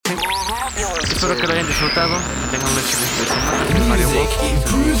noche. Espero que lo hayan disfrutado. Tengan un excelente semana. Soy Mario Box.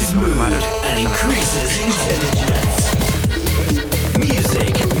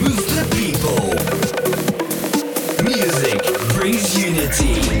 Music moves the people. Music brings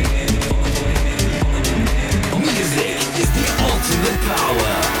unity. Music is the ultimate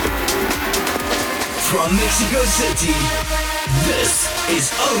power. From Mexico City, this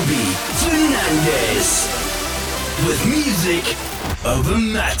is Obi Fernandez. With music over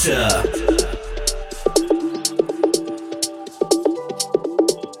matter.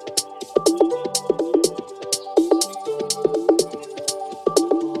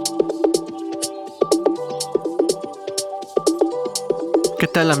 ¿Qué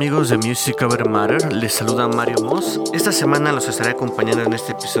tal amigos de Music Over Matter? Les saluda Mario Moss. Esta semana los estaré acompañando en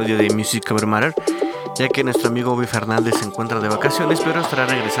este episodio de Music Over Matter, ya que nuestro amigo Obi Fernández se encuentra de vacaciones, pero estará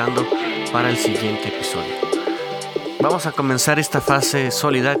regresando para el siguiente episodio. Vamos a comenzar esta fase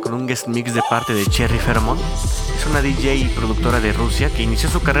sólida con un guest mix de parte de Pheromone. Es una DJ y productora de Rusia que inició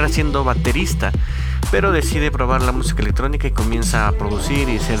su carrera siendo baterista, pero decide probar la música electrónica y comienza a producir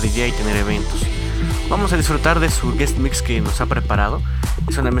y ser DJ y tener eventos. Vamos a disfrutar de su guest mix que nos ha preparado.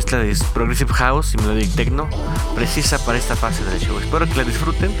 Es una mezcla de Progressive House y Melodic Techno precisa para esta fase del show. Espero que la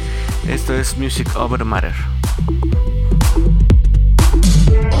disfruten. Esto es Music Over Matter.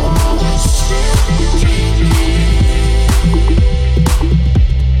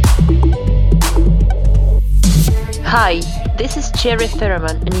 Hi, this is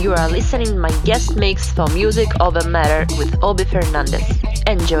Pheromone and you are listening my guest mix for Music Over Matter with Obi Fernandez.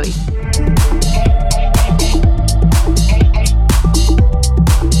 Enjoy!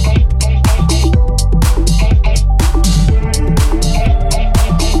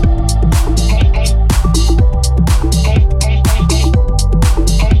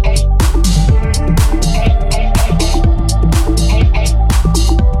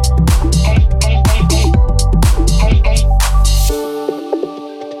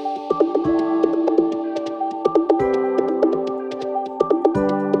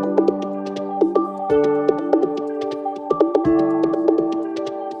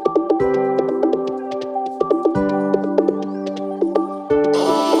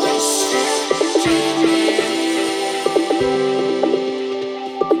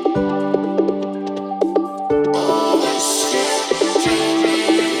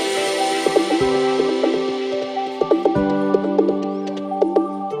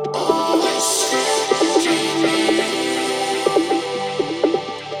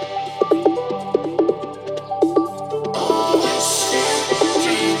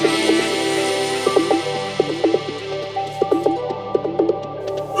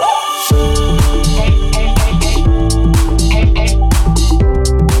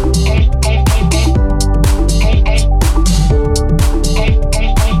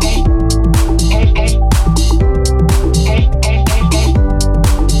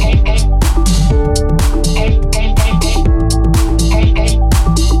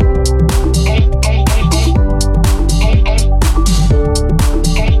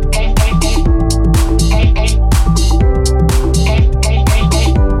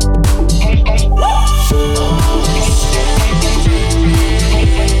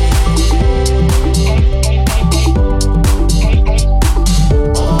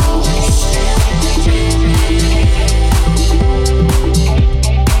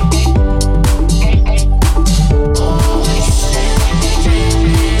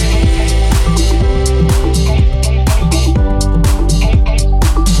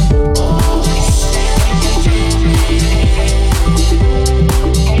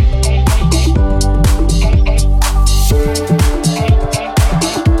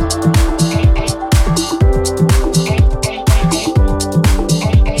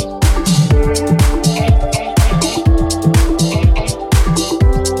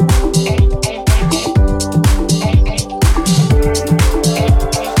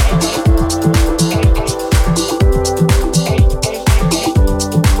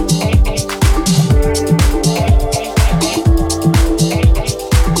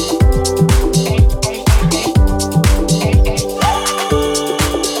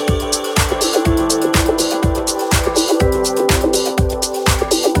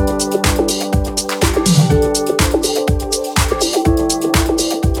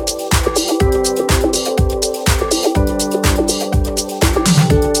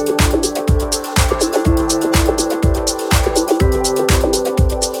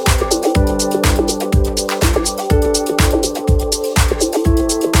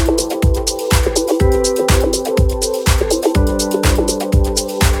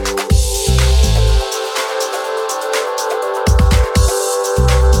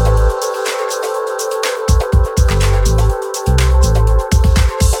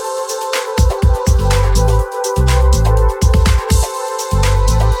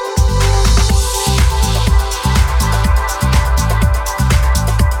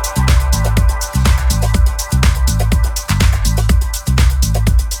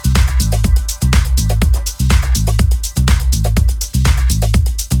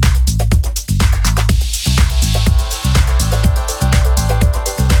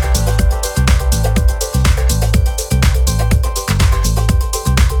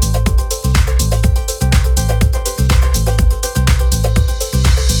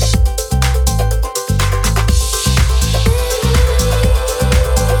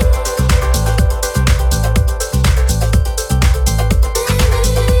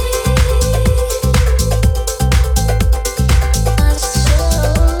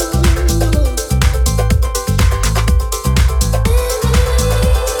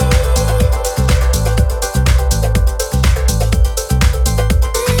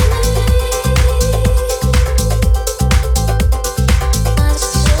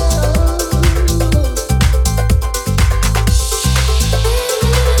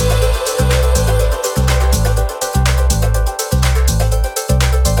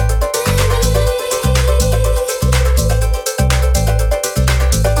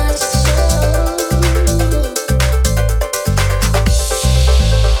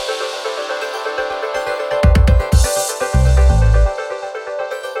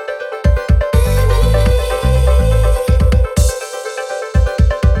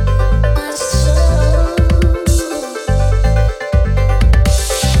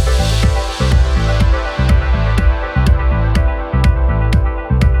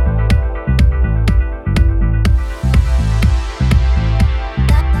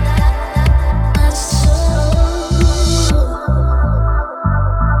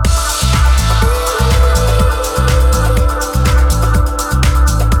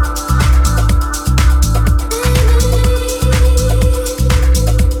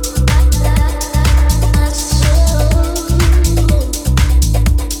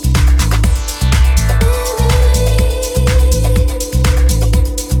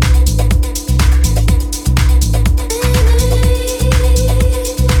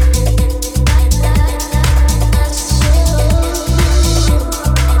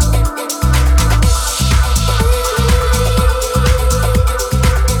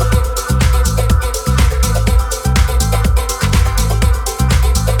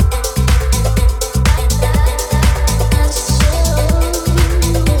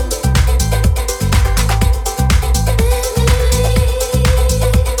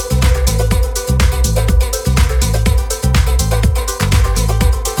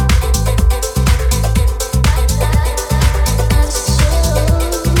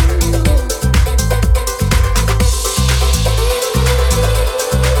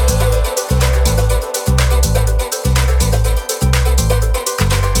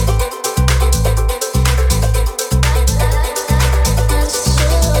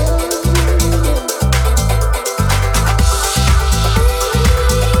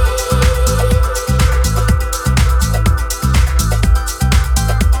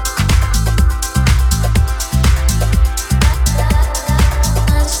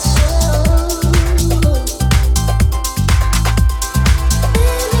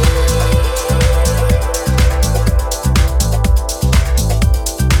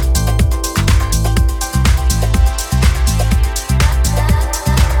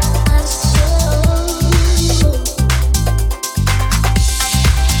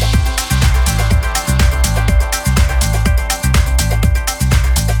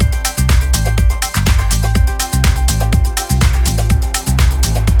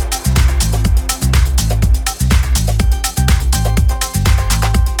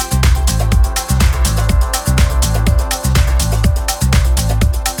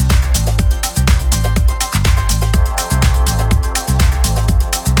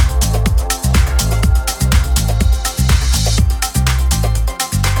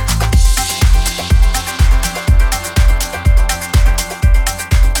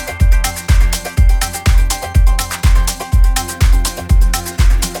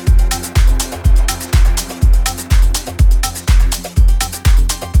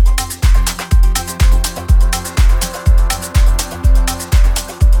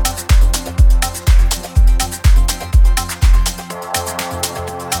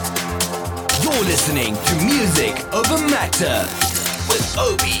 You're listening to Music Over Matter with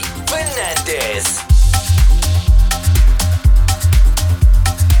Obi Fernandez.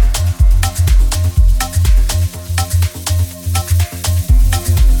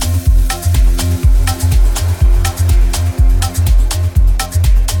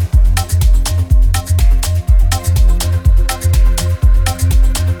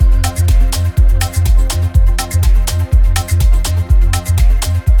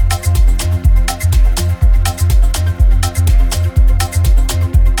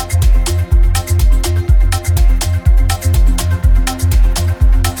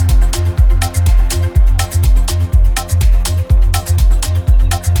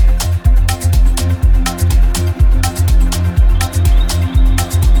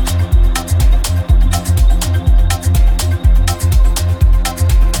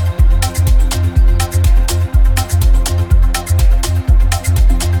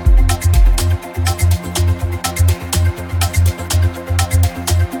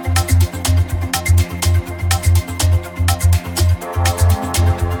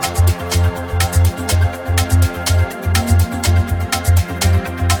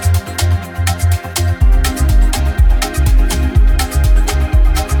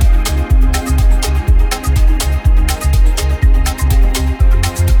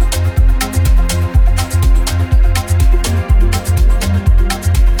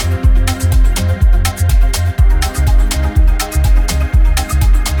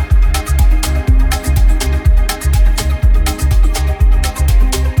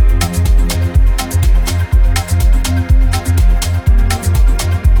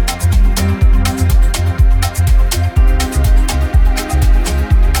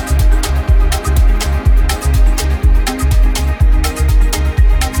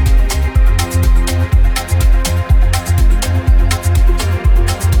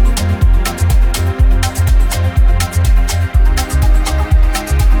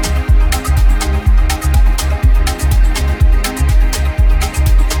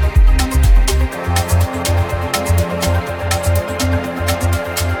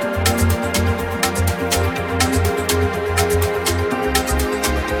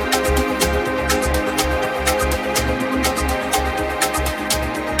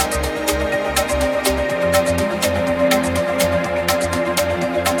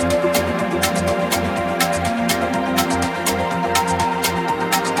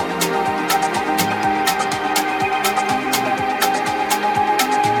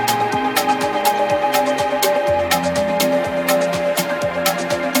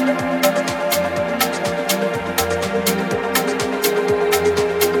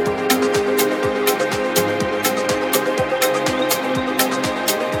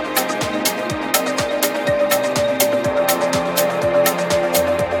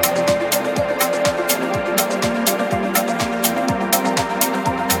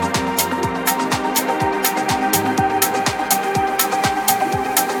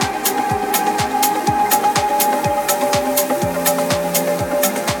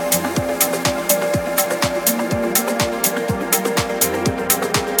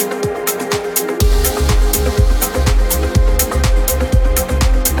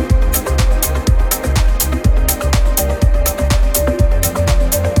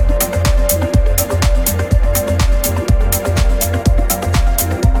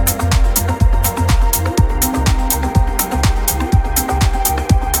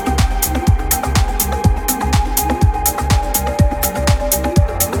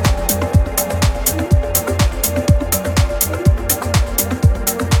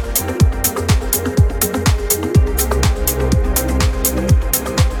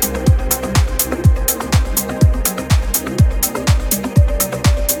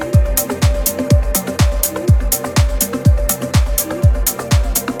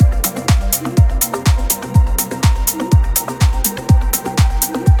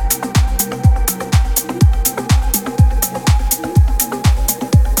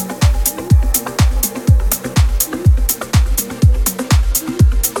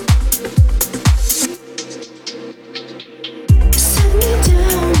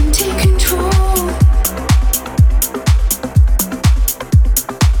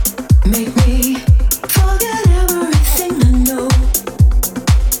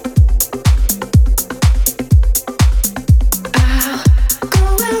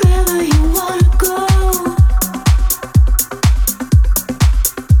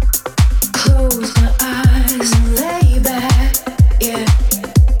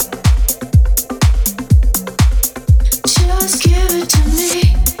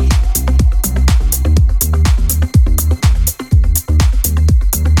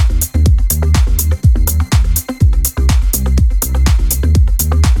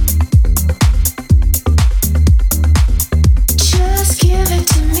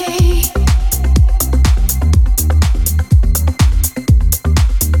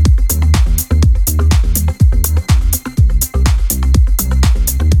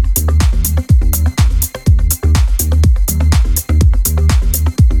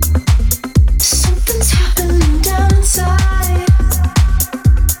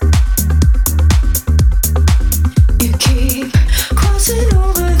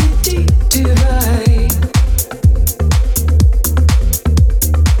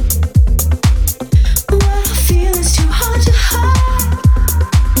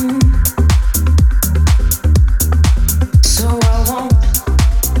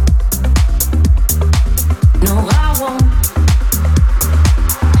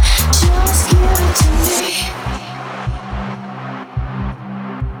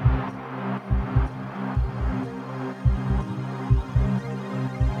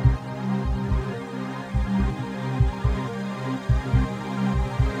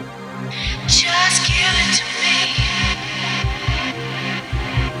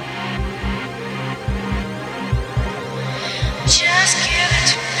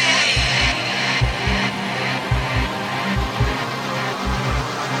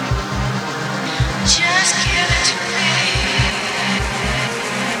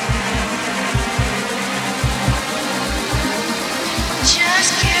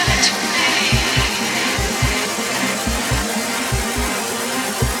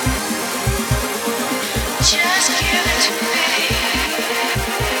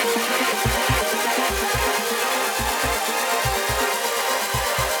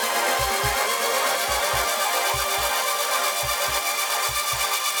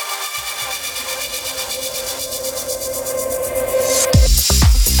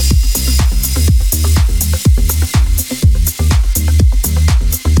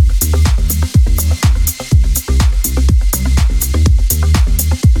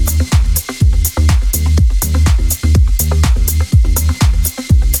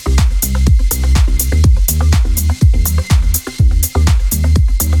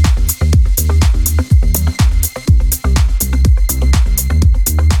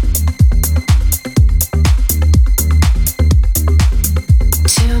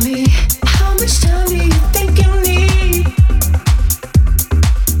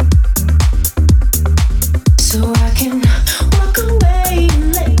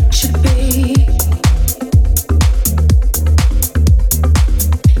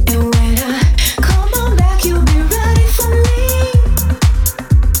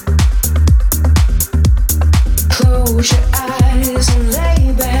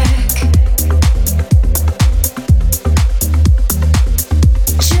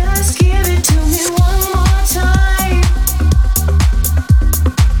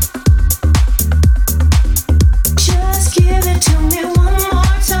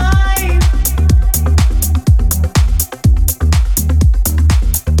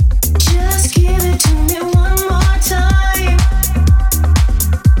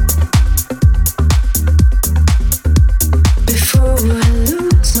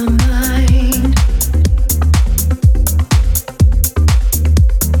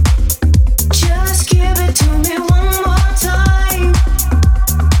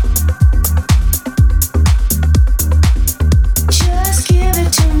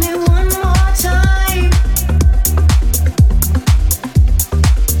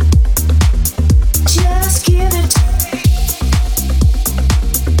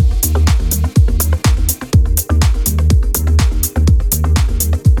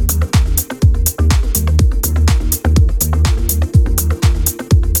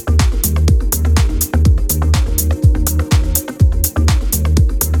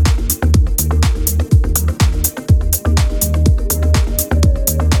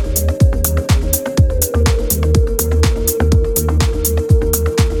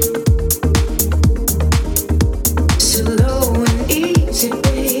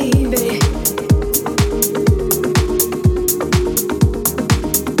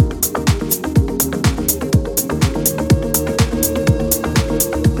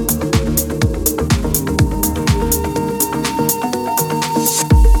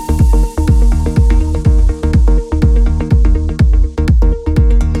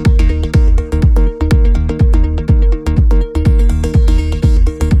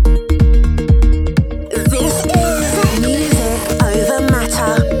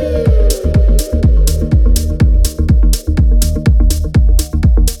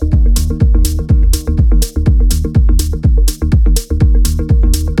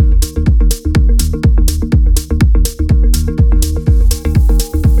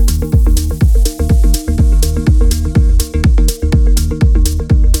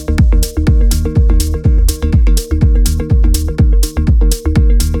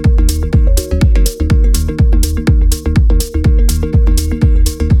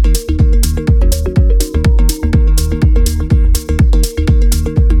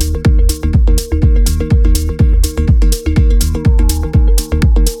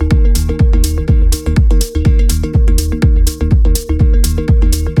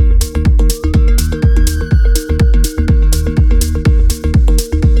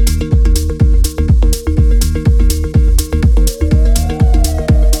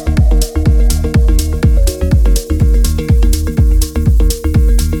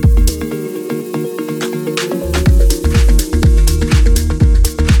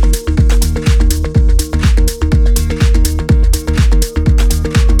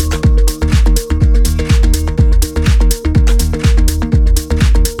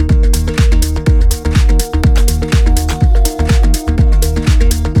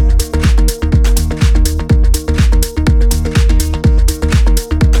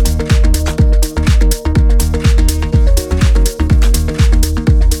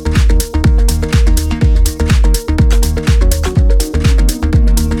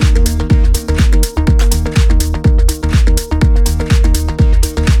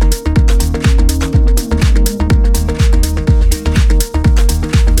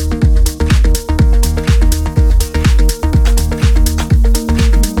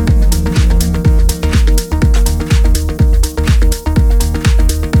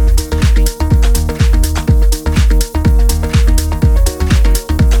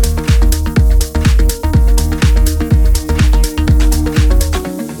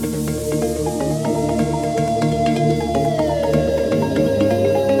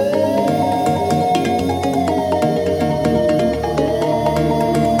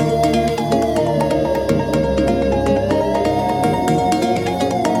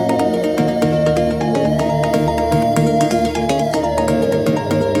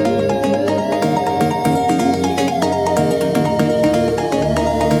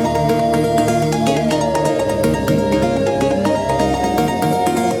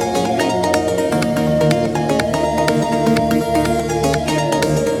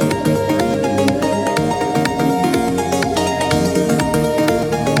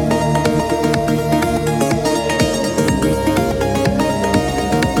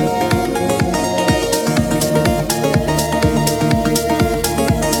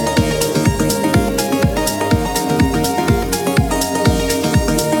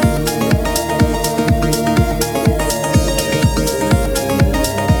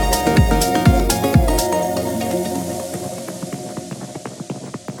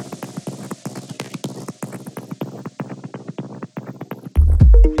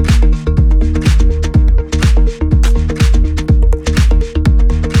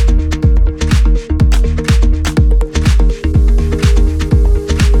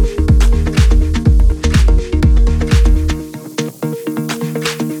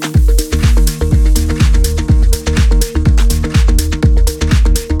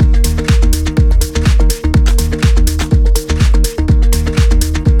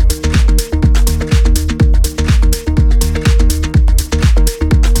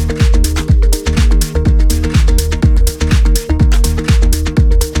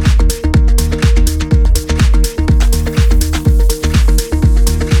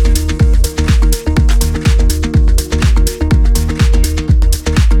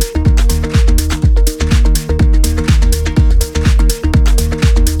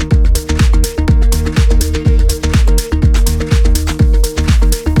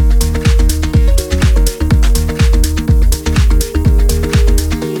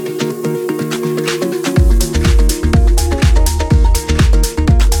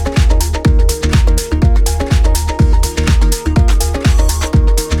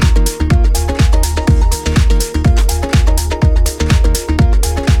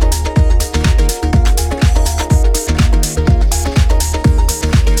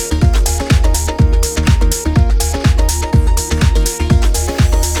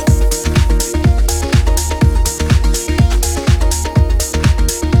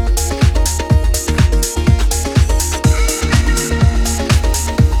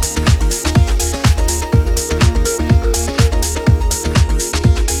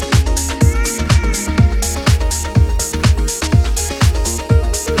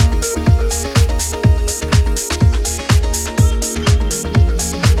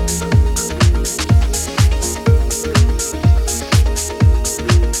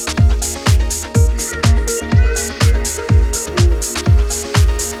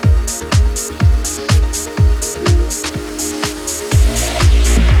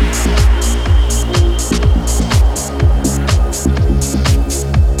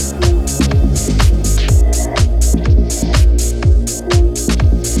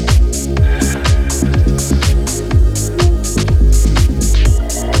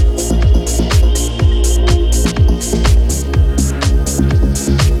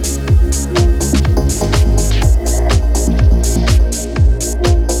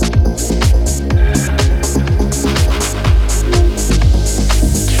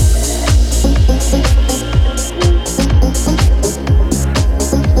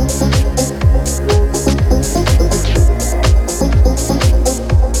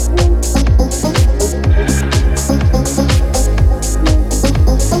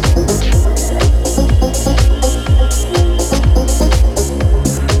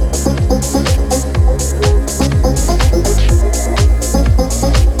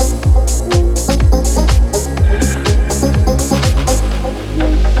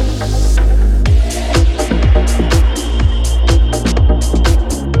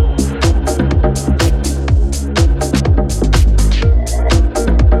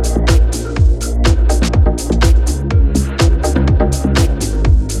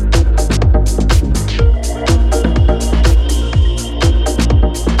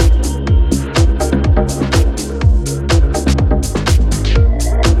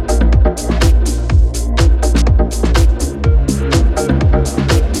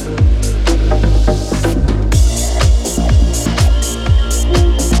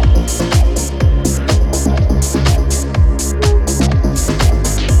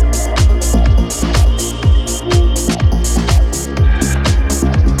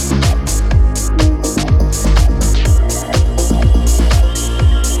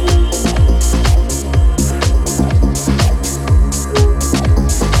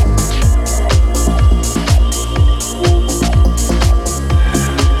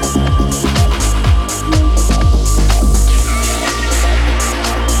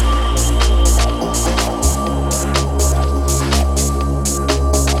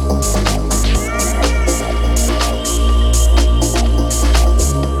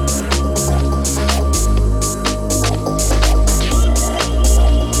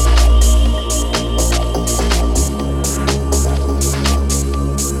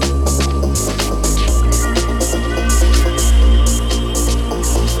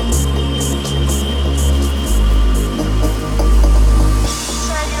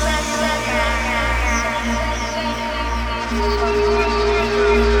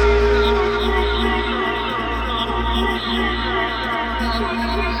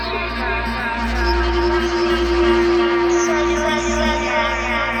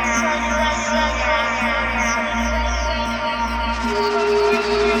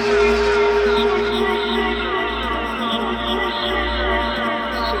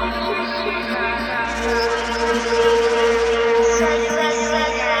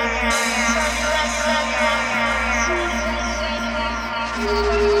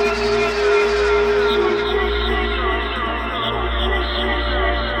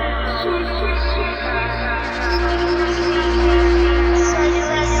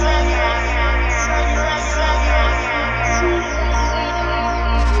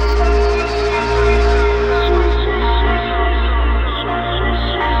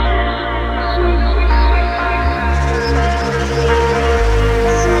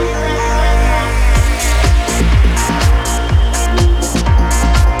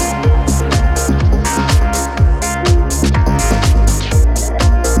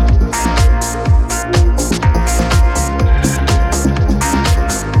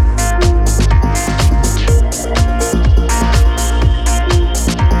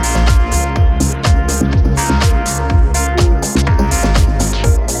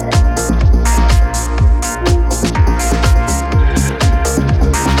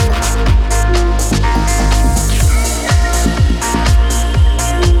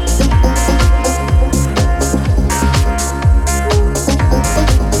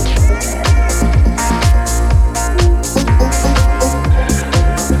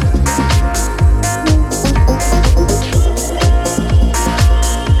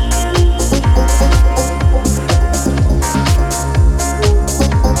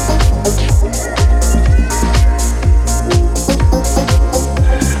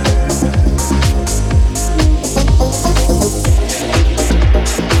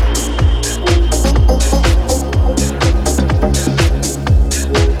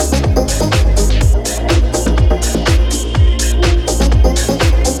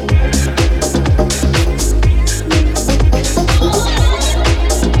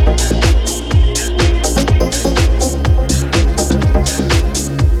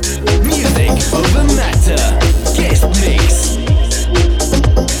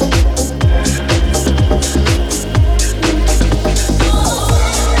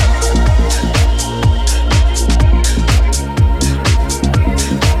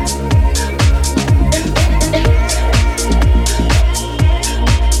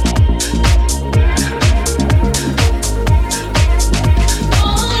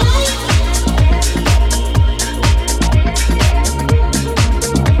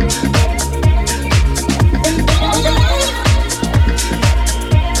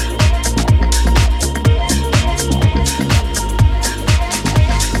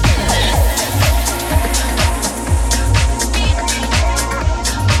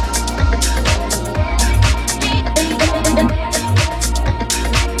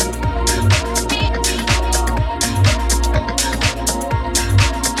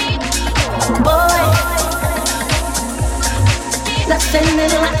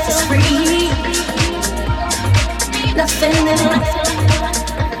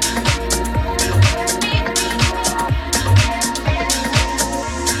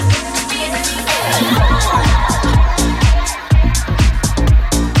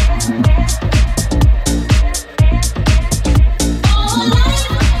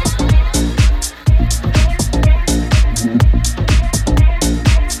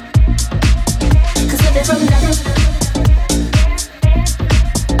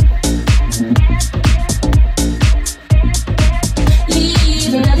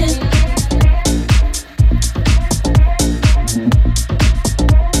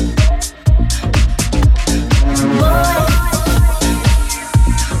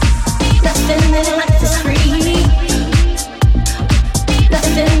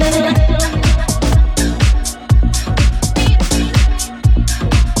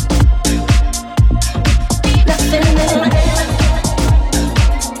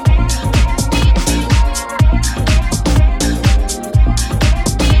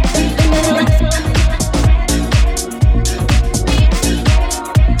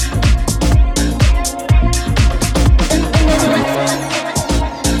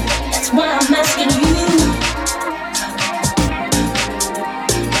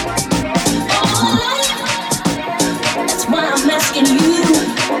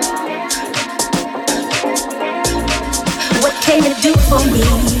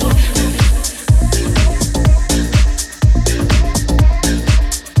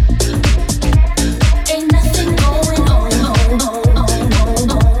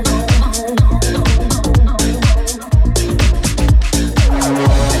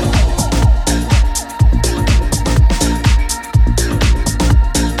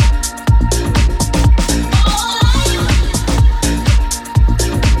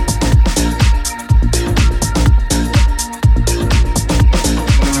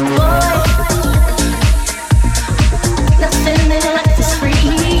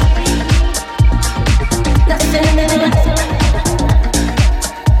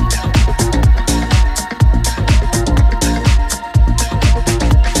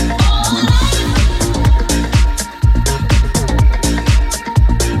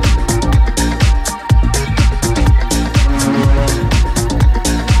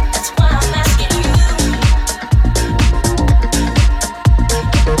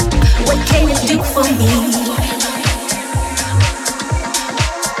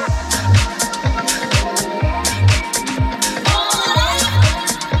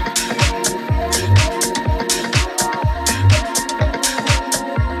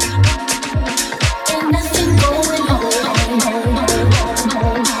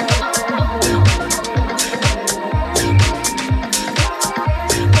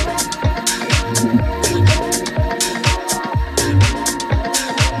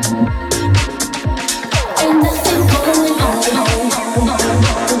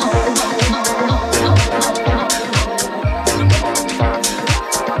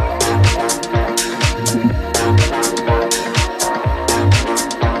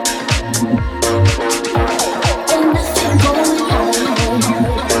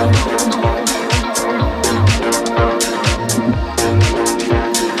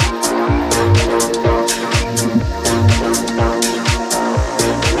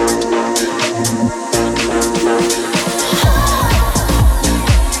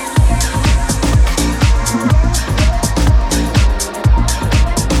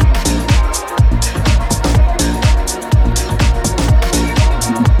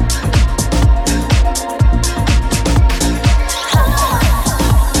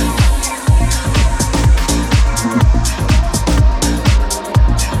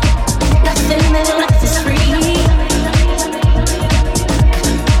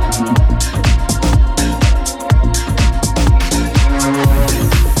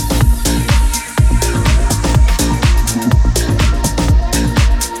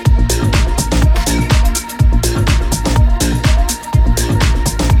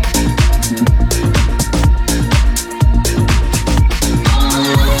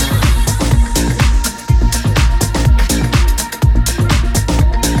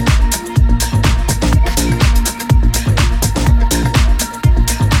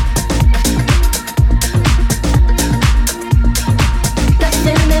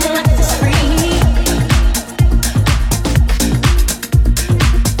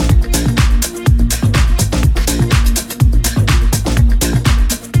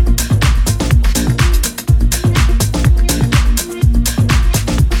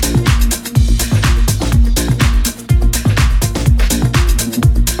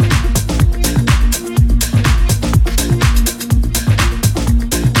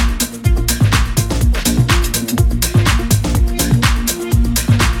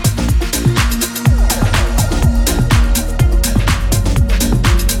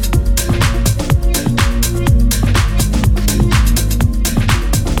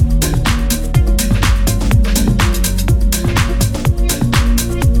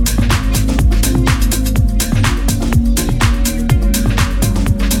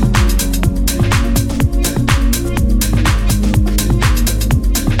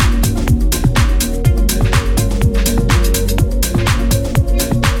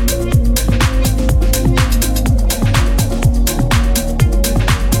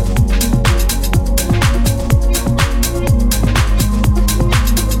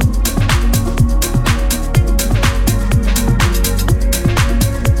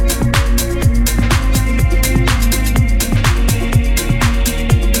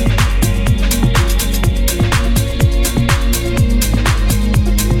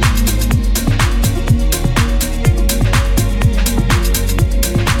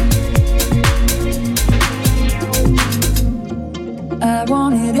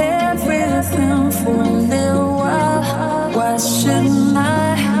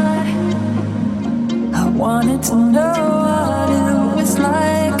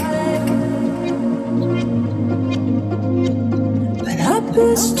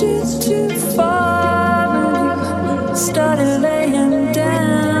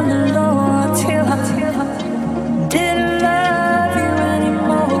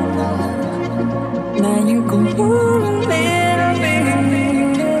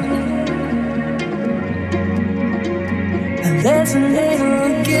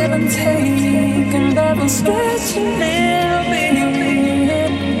 stretch a little bit.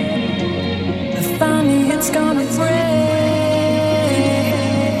 Finally it's gonna break.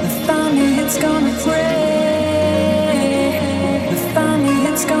 Finally it's gonna break. Finally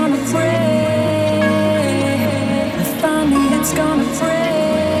it's gonna break. Finally it's gonna break.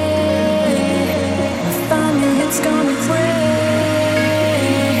 Finally it's gonna break.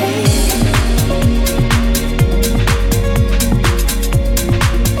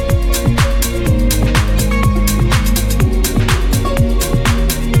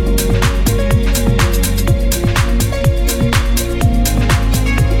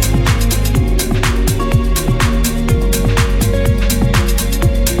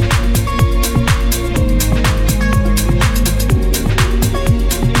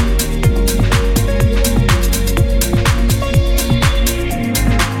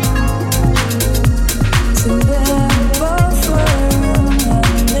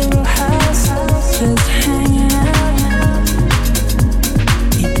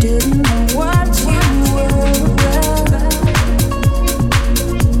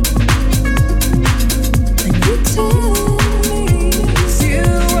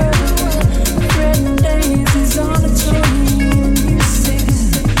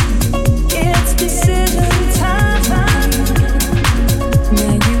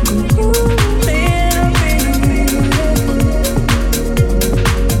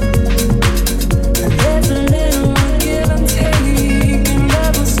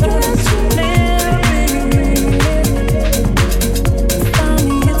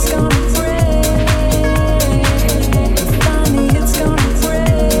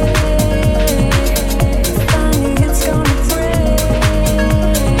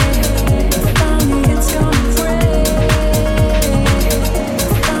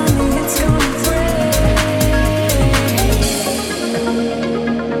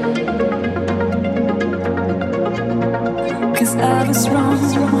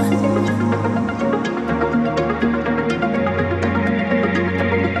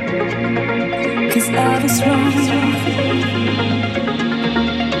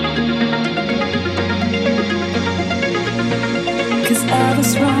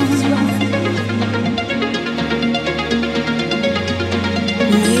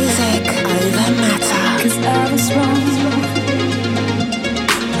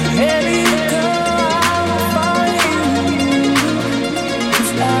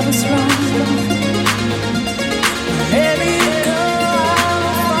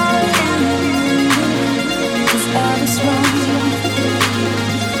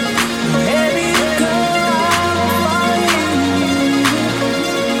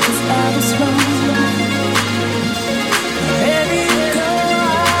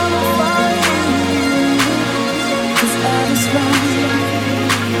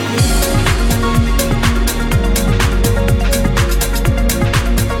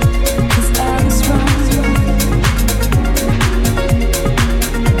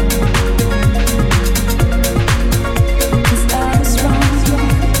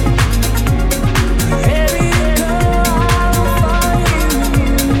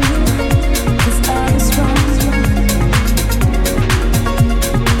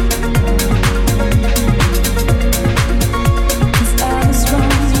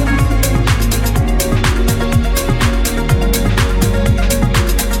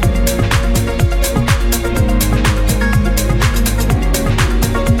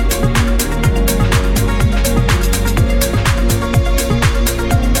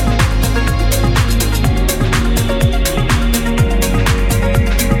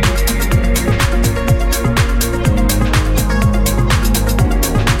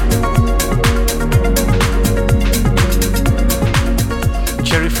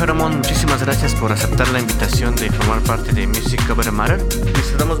 Pheromone, muchísimas gracias por aceptar la invitación de formar parte de Music Over Matter.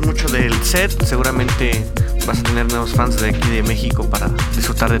 Disfrutamos mucho del set, seguramente vas a tener nuevos fans de aquí de México para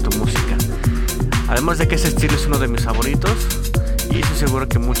disfrutar de tu música. Además de que ese estilo es uno de mis favoritos y estoy seguro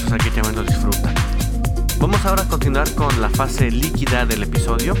que muchos aquí también lo disfrutan. Vamos ahora a continuar con la fase líquida del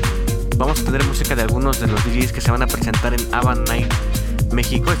episodio. Vamos a tener música de algunos de los DJs que se van a presentar en Ava Night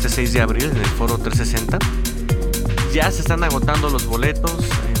México este 6 de abril en el Foro 360. Ya se están agotando los boletos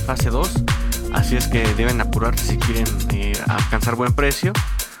en fase 2, así es que deben apurarse si quieren alcanzar buen precio,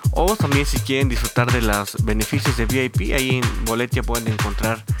 o también si quieren disfrutar de los beneficios de VIP. Ahí en Boletia pueden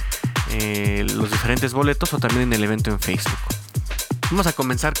encontrar los diferentes boletos, o también en el evento en Facebook. Vamos a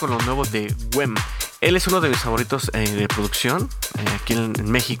comenzar con lo nuevo de Wem. Él es uno de mis favoritos de producción aquí en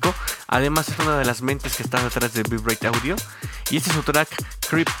México. Además es una de las mentes que está detrás de Vibrate Audio. Y este es su track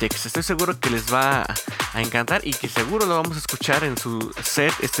Cryptex. Estoy seguro que les va a encantar y que seguro lo vamos a escuchar en su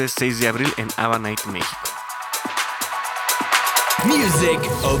set este 6 de abril en Ava Night México. Music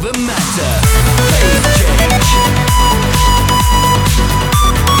over matter. Phase change.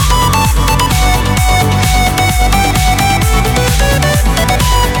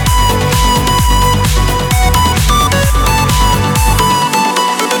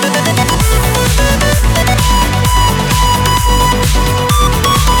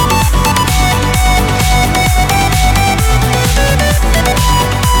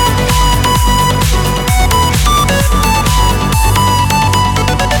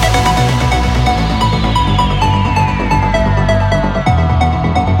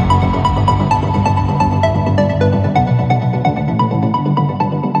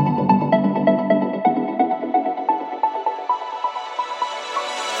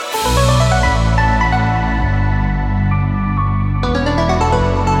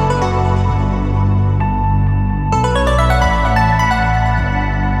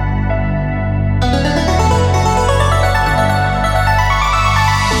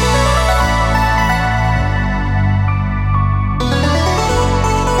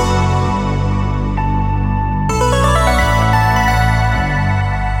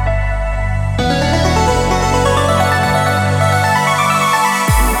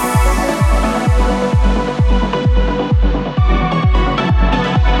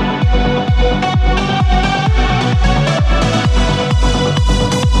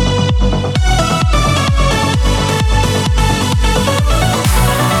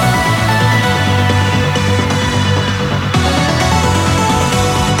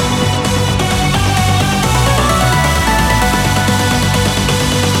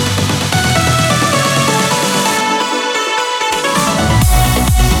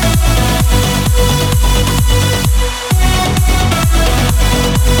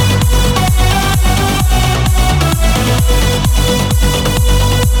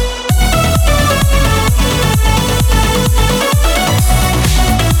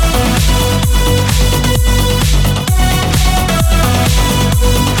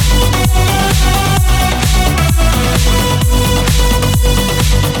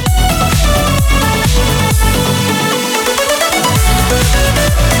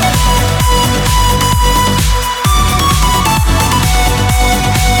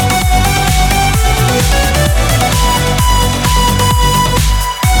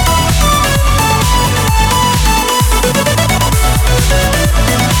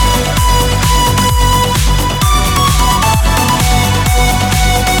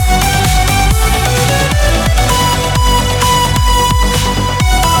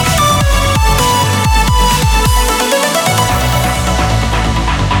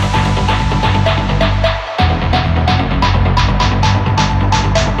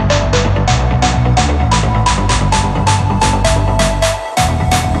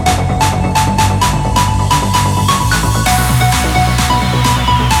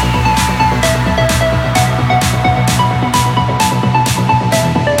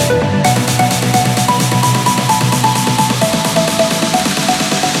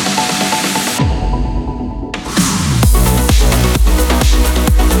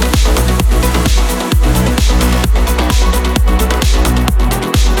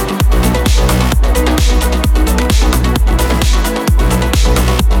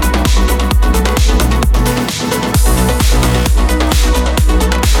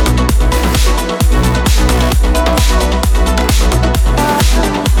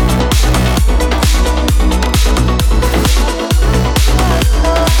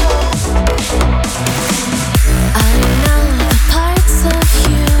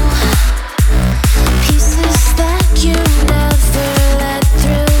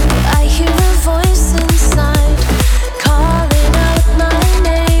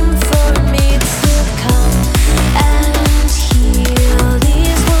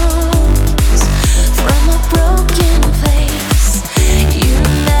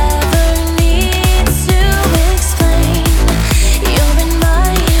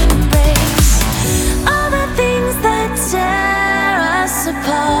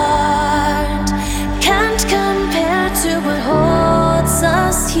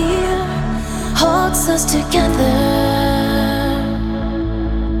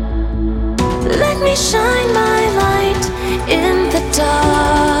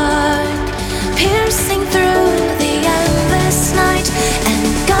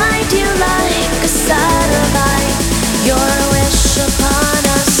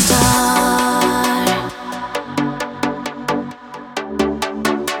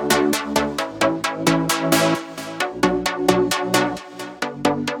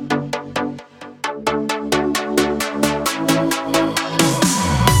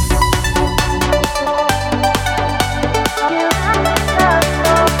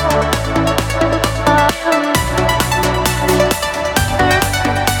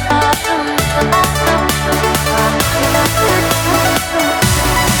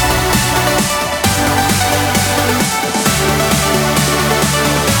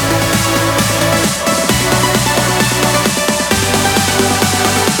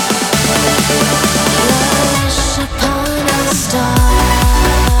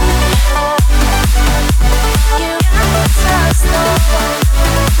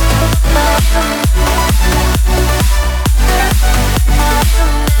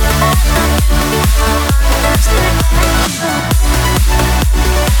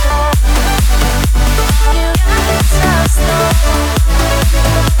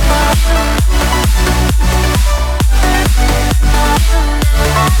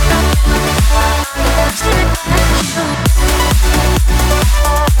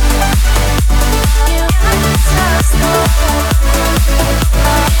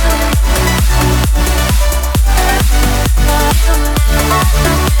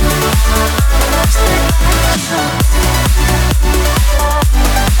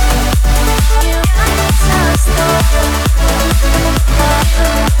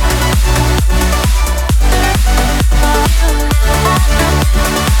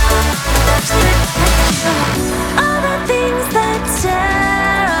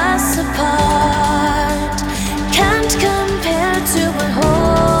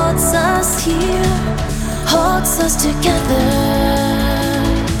 us together.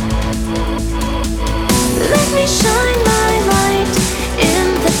 Let me shine my light in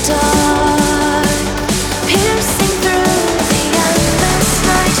the dark, piercing through the endless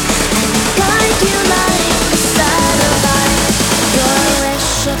night, and guide you like a satellite, your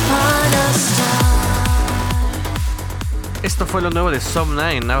wish upon a star. Esto fue lo nuevo de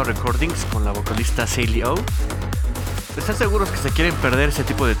Somna en Now Recordings con la vocalista Sally O. ¿Están seguros que se quieren perder ese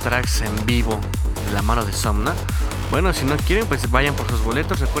tipo de tracks en vivo de la mano de Somna? Bueno, si no quieren, pues vayan por sus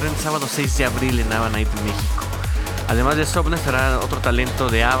boletos. Recuerden, sábado 6 de abril en Ava Night en México. Además de Somna estará otro talento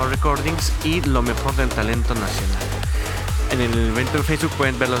de Ava Recordings y lo mejor del talento nacional. En el evento en Facebook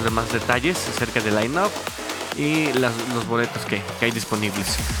pueden ver los demás detalles acerca del line-up y los boletos que hay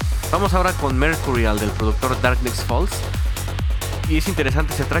disponibles. Vamos ahora con Mercurial del productor Darkness Falls. Y es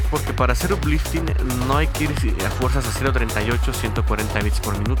interesante ese track porque para hacer uplifting no hay que ir a fuerzas a 0.38, 140 bits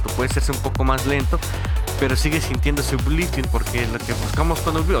por minuto. Puede hacerse un poco más lento, pero sigue sintiéndose uplifting porque lo que buscamos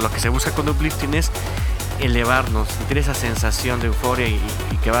con uplifting, lo que se busca con uplifting es elevarnos, sentir esa sensación de euforia y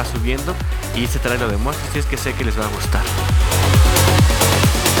que va subiendo. Y este track lo demuestra, así es que sé que les va a gustar.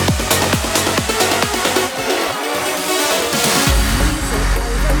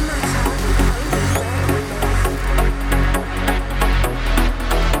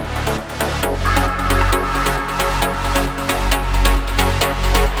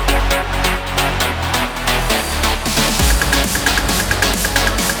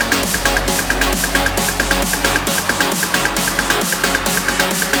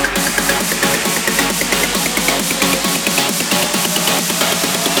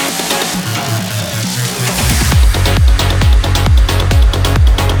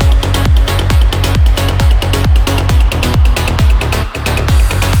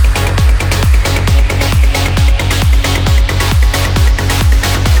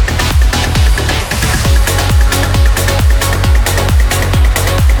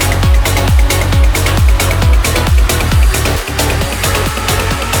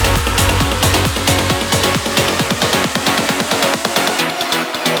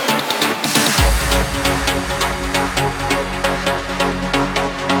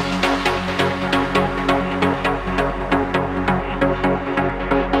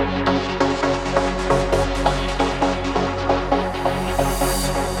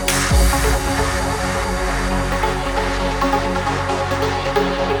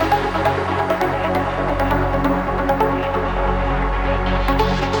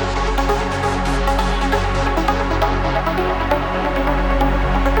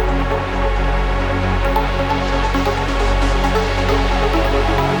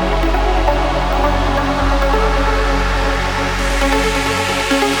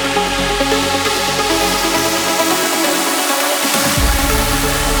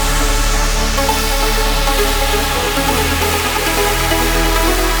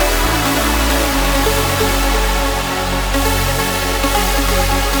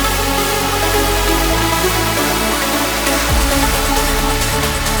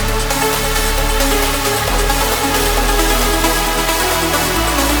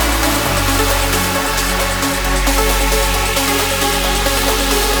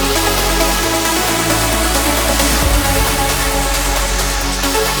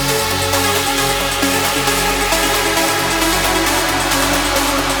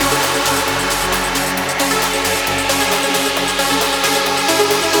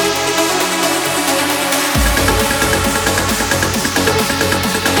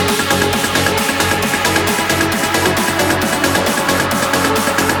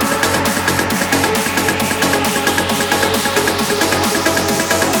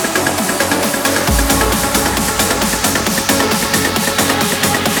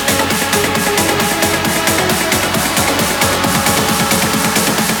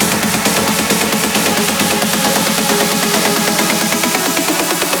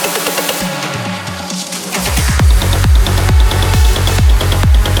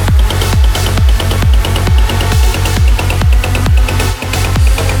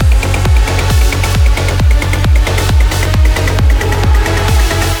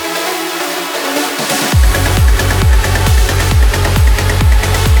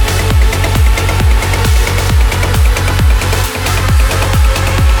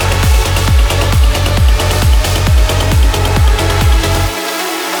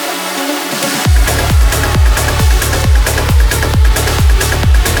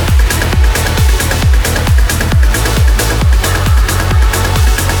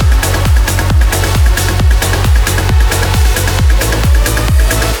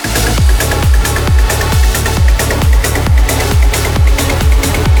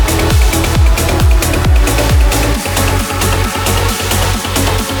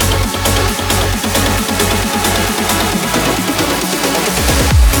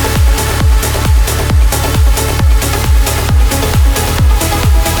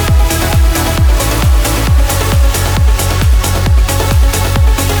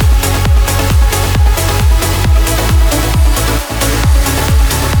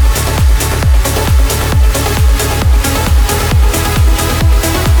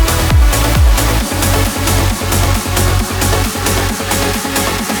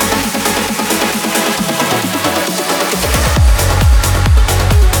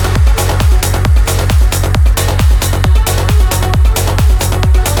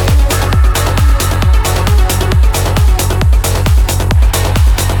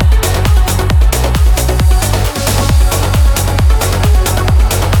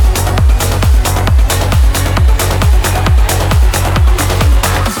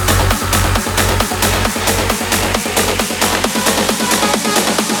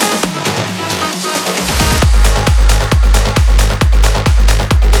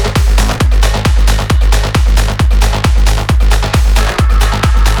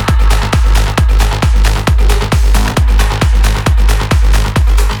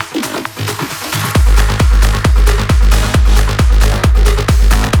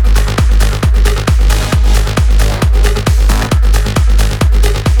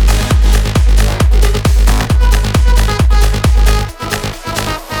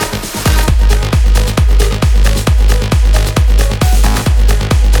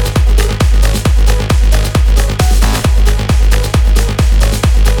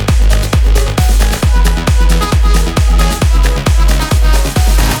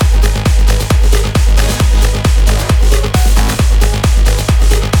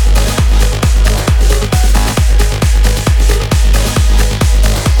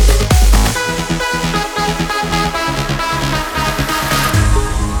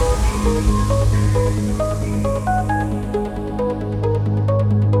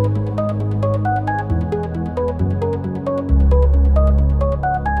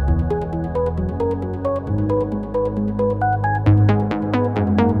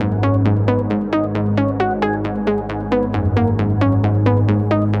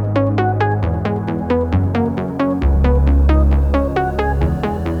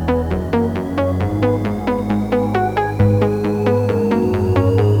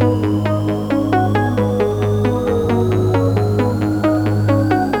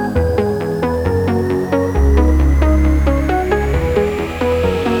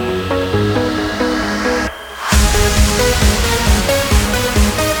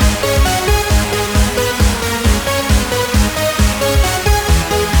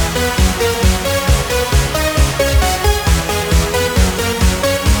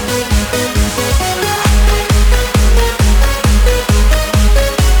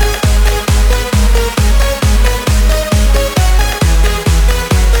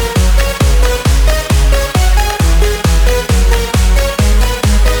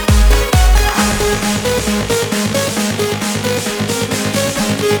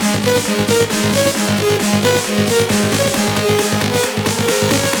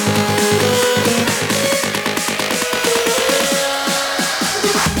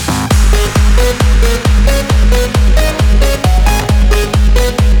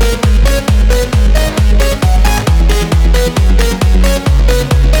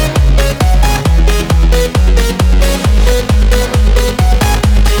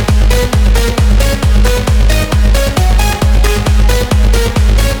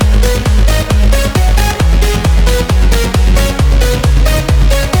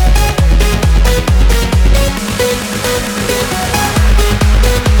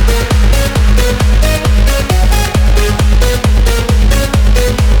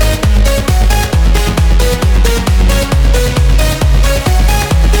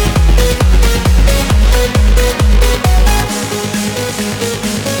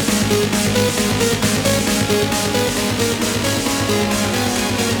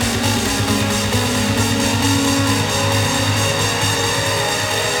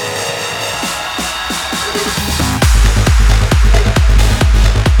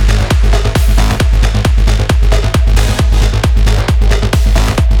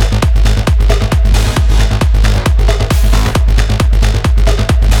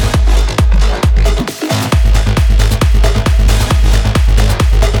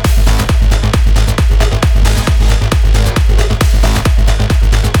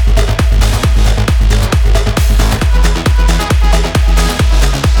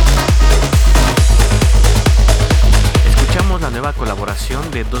 colaboración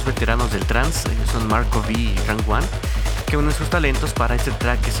de dos veteranos del trance, ellos son Marco V y Rank One, que unen sus talentos para este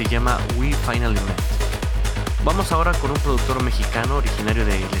track que se llama We Finally Met. Vamos ahora con un productor mexicano originario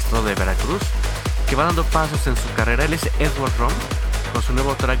del estado de Veracruz, que va dando pasos en su carrera. Él es Edward Rom, con su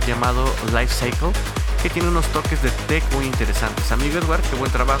nuevo track llamado Life Cycle, que tiene unos toques de tech muy interesantes. Amigo Edward, qué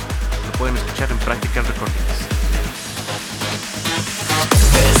buen trabajo, lo pueden escuchar en Practical Recordings.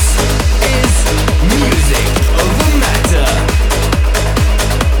 Music over matter.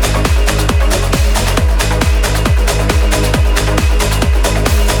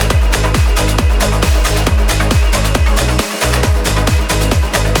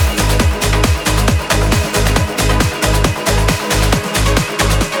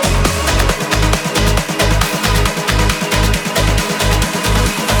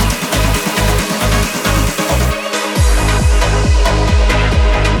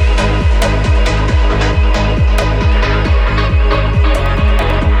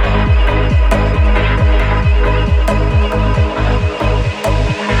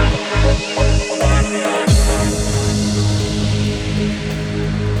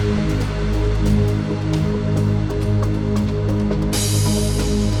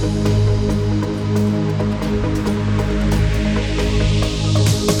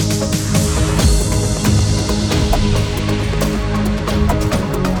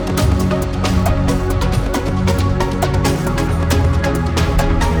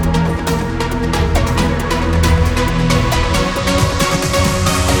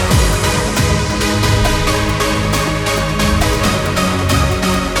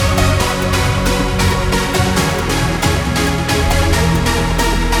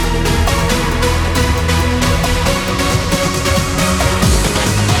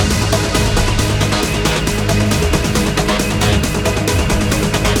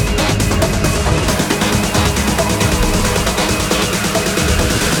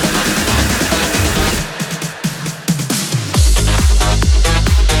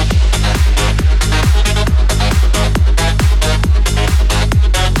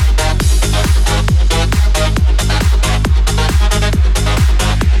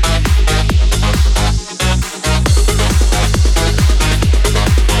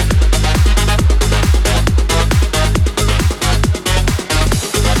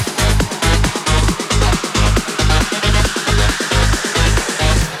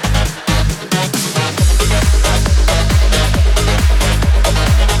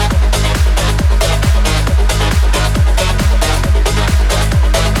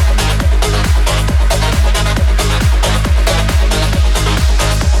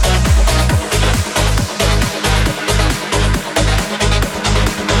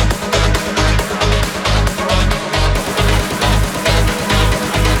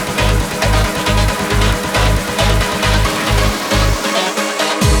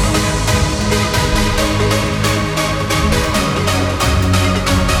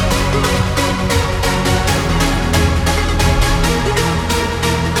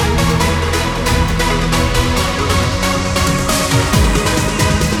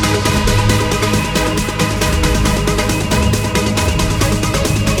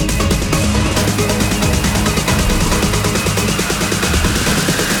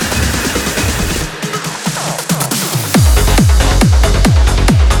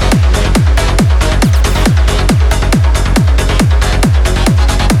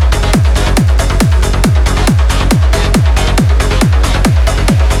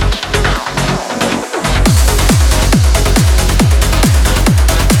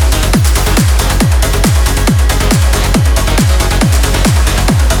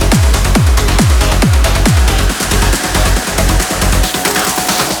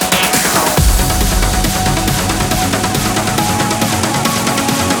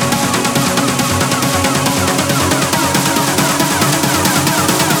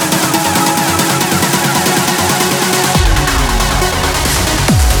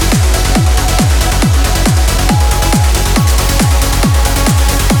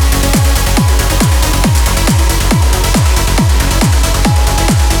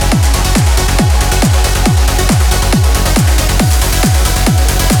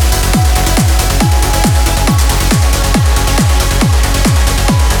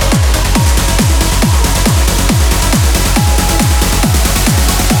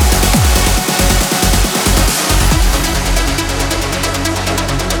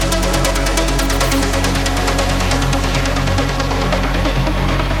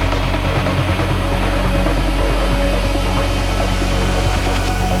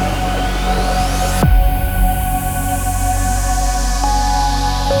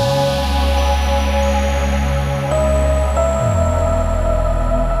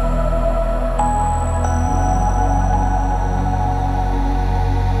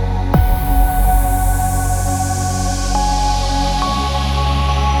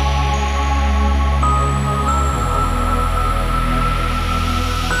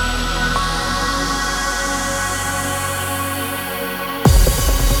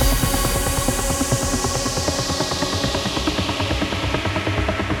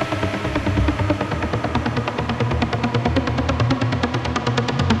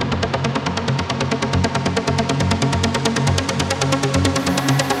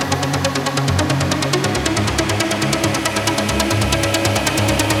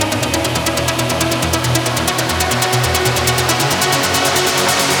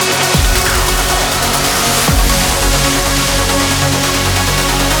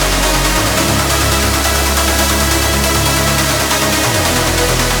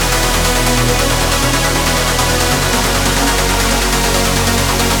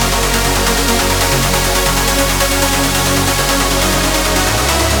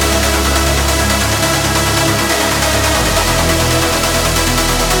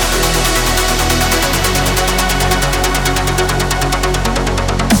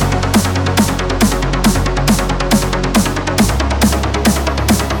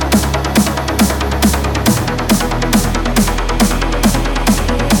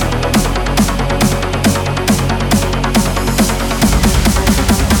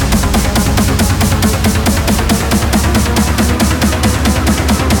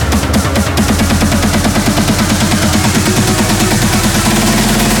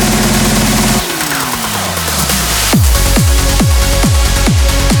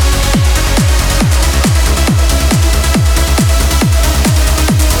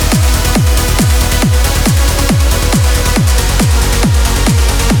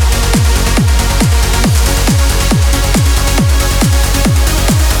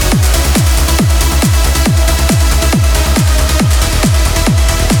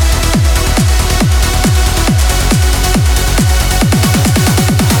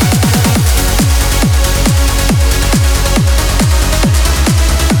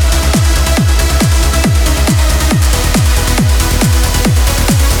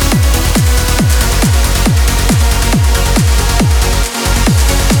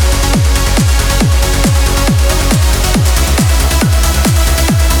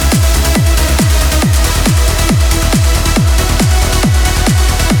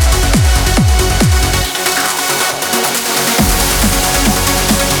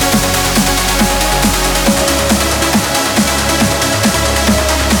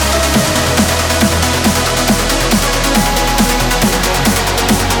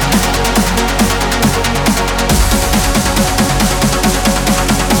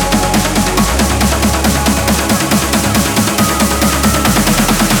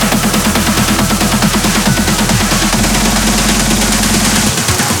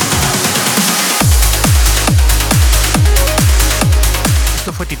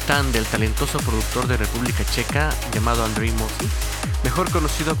 el talentoso productor de República Checa llamado Andrzej Mosi, mejor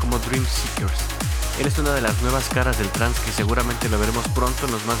conocido como Dream Seekers. Él es una de las nuevas caras del trance que seguramente lo veremos pronto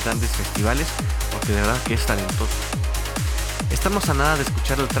en los más grandes festivales, porque de verdad que es talentoso. Estamos a nada de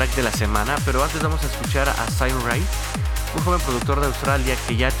escuchar el track de la semana, pero antes vamos a escuchar a Zion Rai, un joven productor de Australia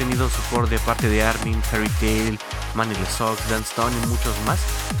que ya ha tenido support de parte de Armin, Fairy Tail, Manny the Sox, Dan Stone y muchos más.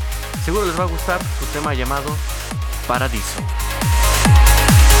 Seguro les va a gustar su tema llamado Paradiso.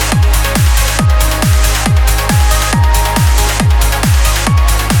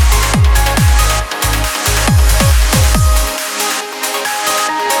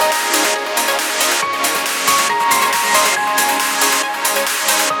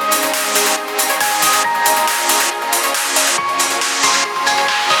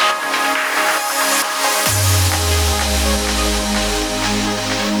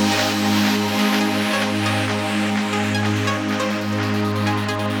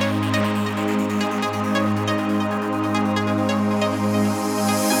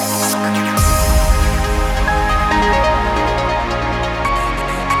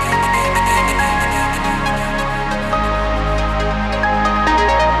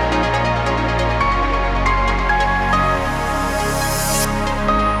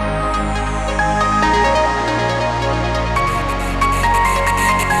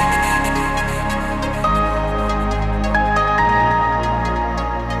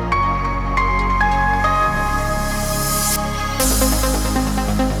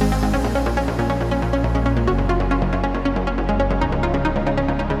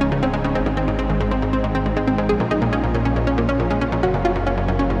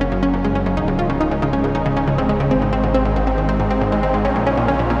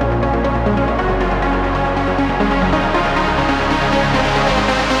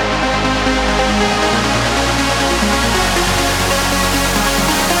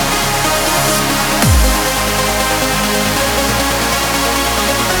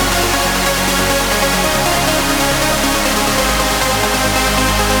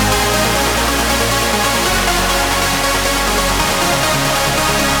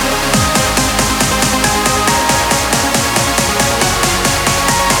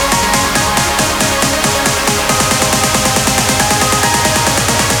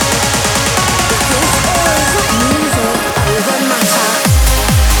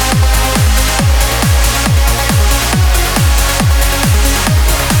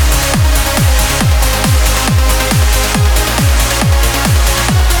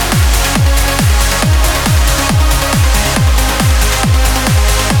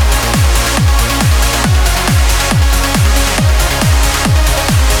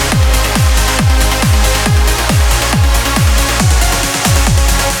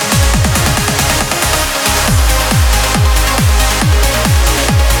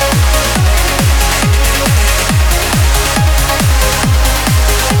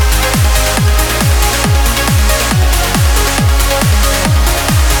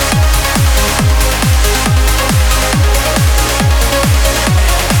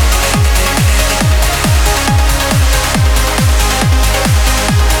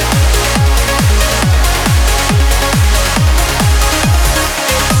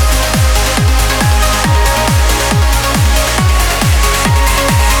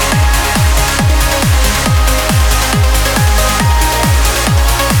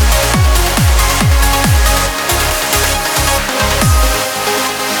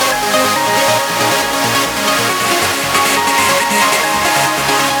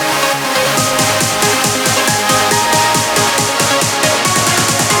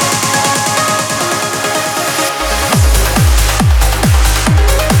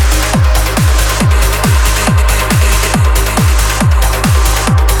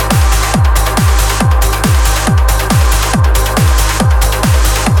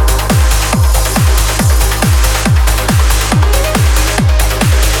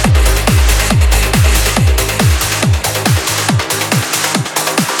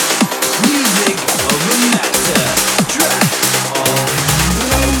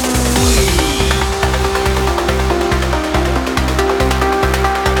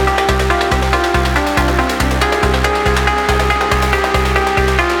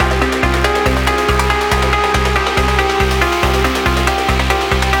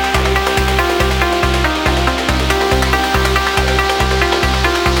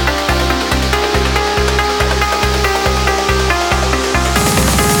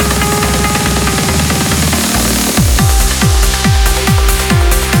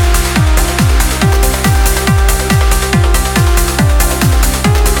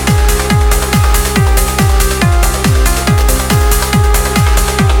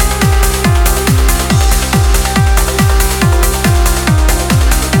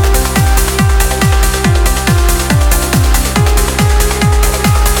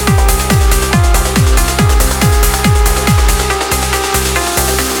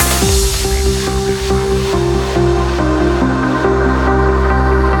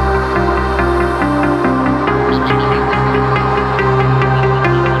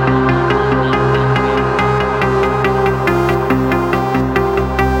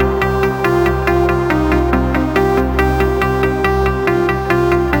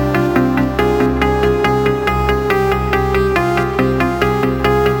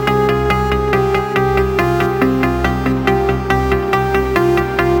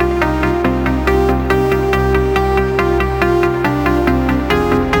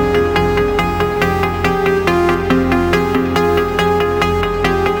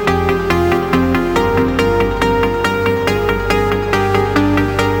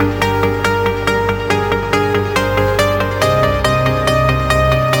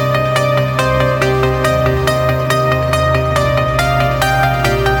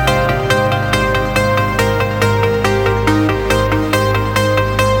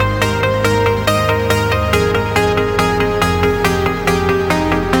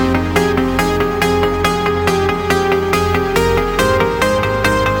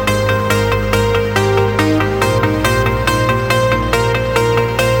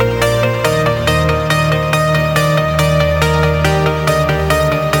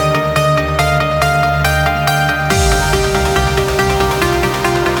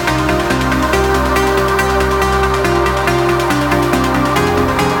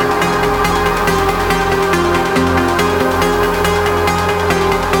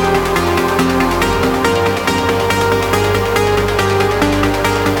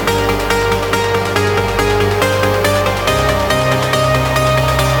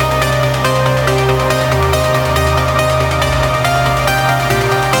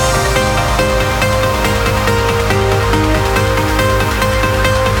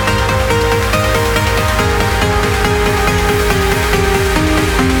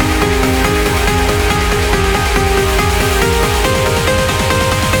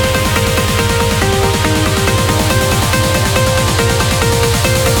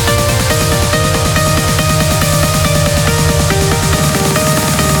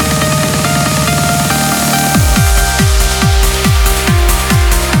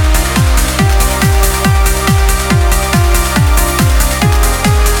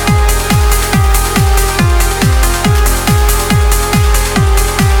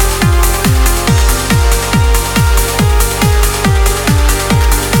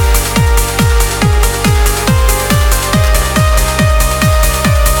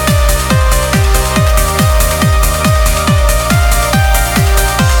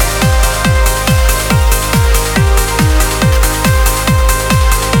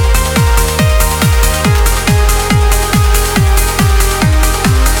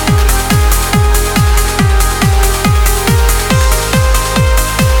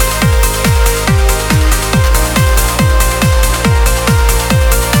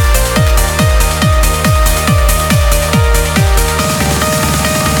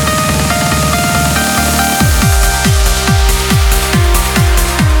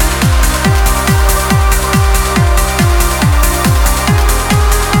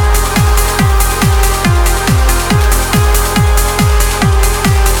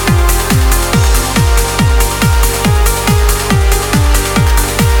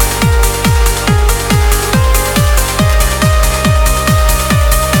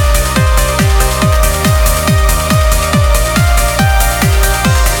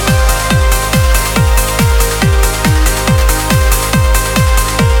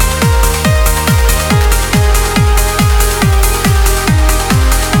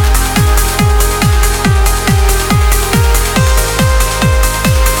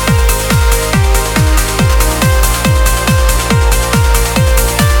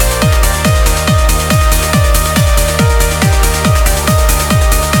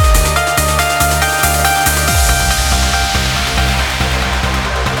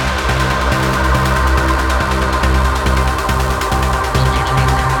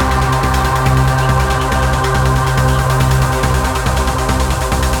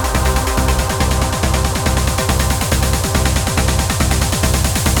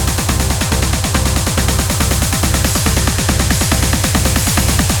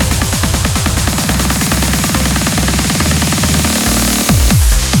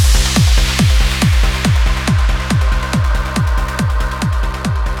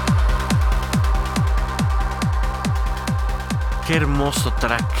 hermoso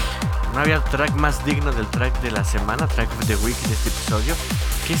track. No había track más digno del track de la semana, track of the week de este episodio,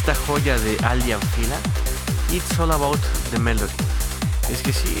 que esta joya de Alien Fila, It's All About the Melody. Es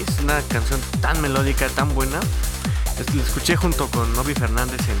que sí, es una canción tan melódica, tan buena. La escuché junto con Obi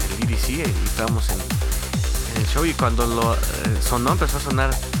Fernández en el EDC y estábamos en el show, y cuando lo sonó, empezó a sonar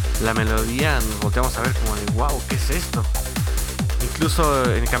la melodía, nos volteamos a ver como de wow, ¿qué es esto? Incluso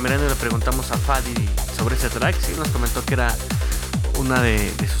en el camerino le preguntamos a Fadi sobre ese track, sí, nos comentó que era una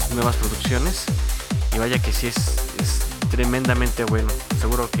de sus nuevas producciones, y vaya que sí es tremendamente bueno.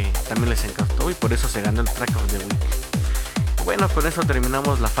 Seguro que también les encantó y por eso se ganó el track of the week. Bueno, con eso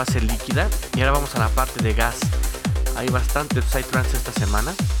terminamos la fase líquida y ahora vamos a la parte de gas. Hay bastante psytrance esta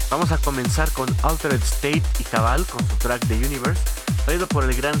semana. Vamos a comenzar con Altered State y Cabal con su track The Universe, traído por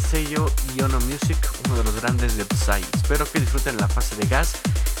el gran sello Iono Music, uno de los grandes de Psy. Espero que disfruten la fase de gas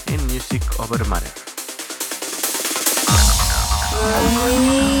en Music Over Matter.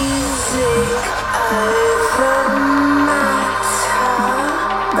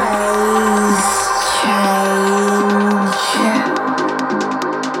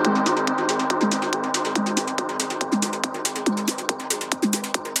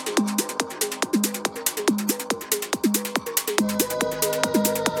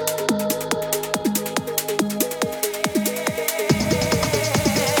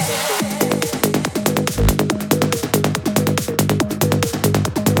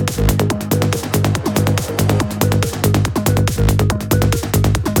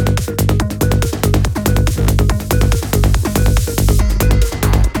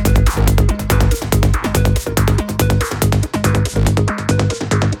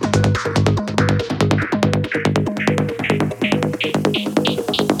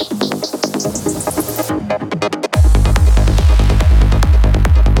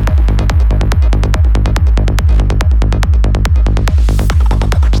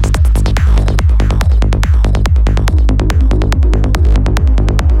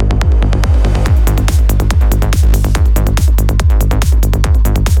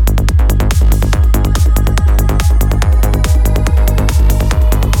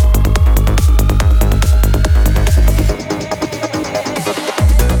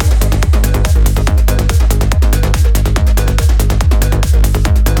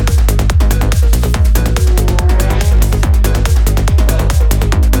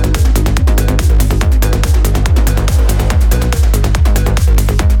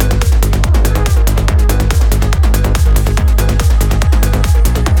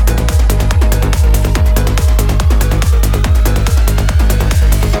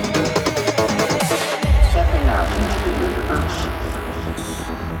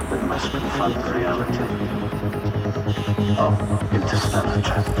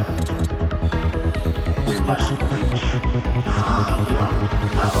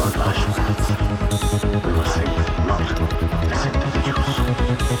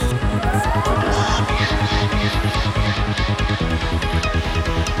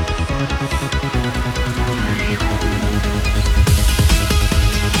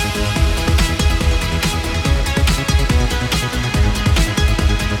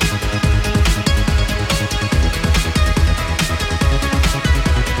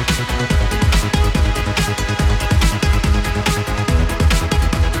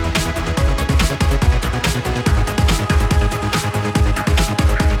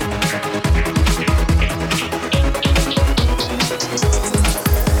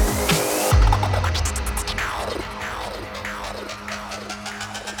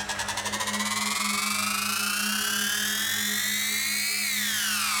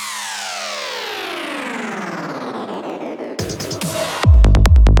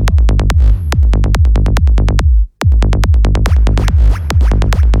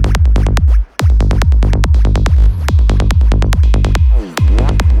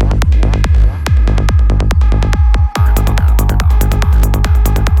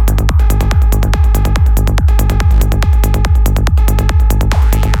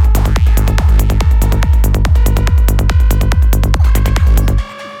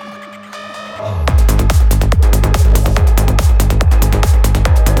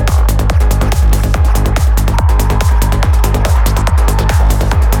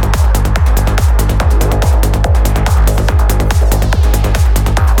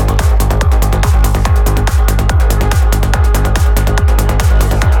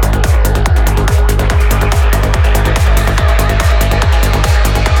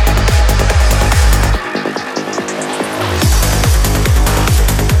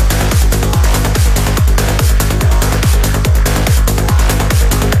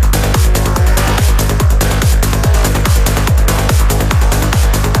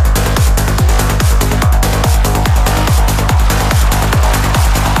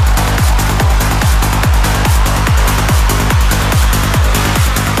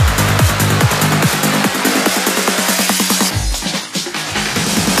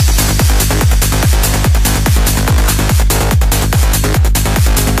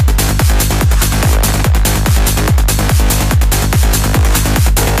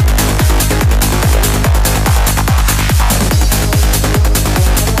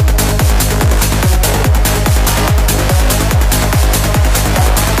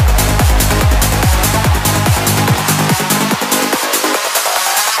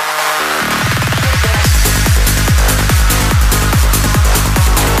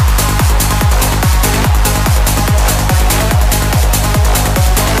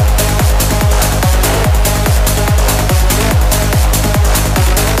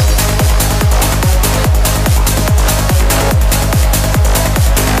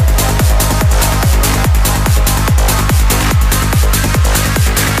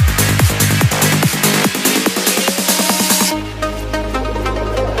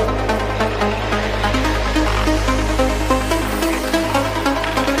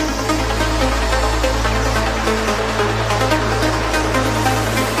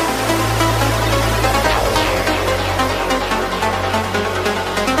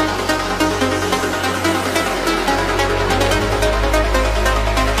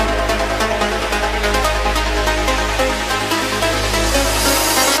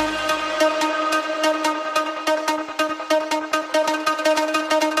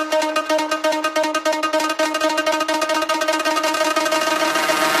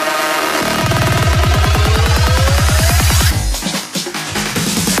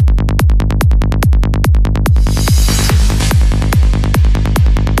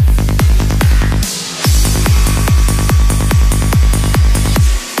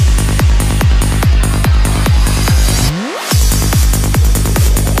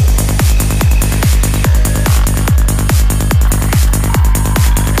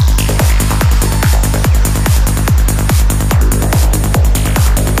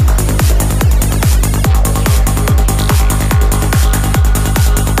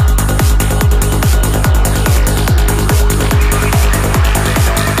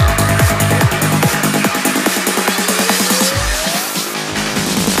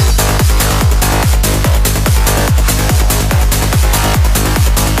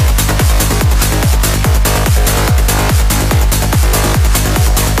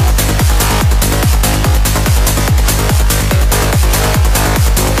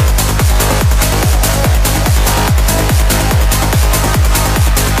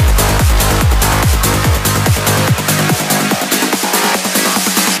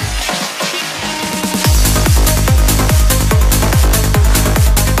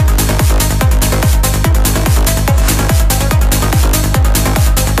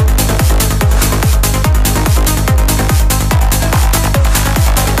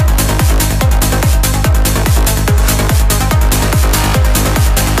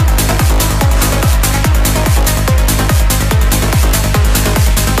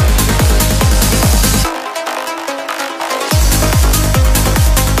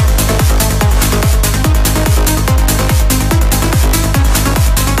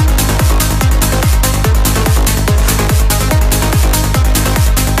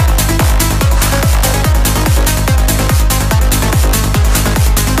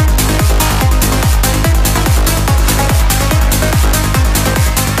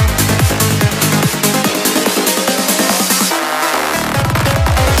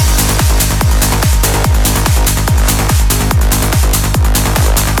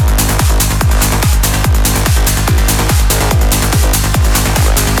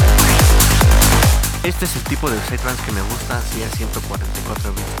 Este es el tipo de psytrance que me gusta, así a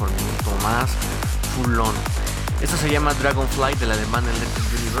 144 bits por minuto más, full on. Esto se llama Dragonfly del alemán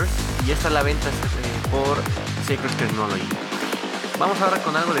Electric Universe y está a la venta por Sacred Technology. Vamos ahora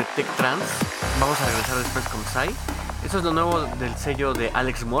con algo de Tech Trance. Vamos a regresar después con Psy. Esto es lo nuevo del sello de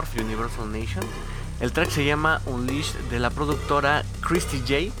Alex Morph, Universal Nation. El track se llama Unleashed de la productora Christy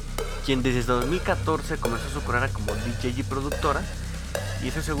J, quien desde 2014 comenzó su carrera como DJ y productora. Y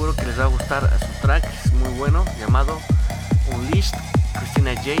estoy seguro que les va a gustar a su track, es muy bueno, llamado Unleashed,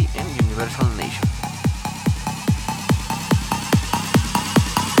 Christina J en Universal Nation.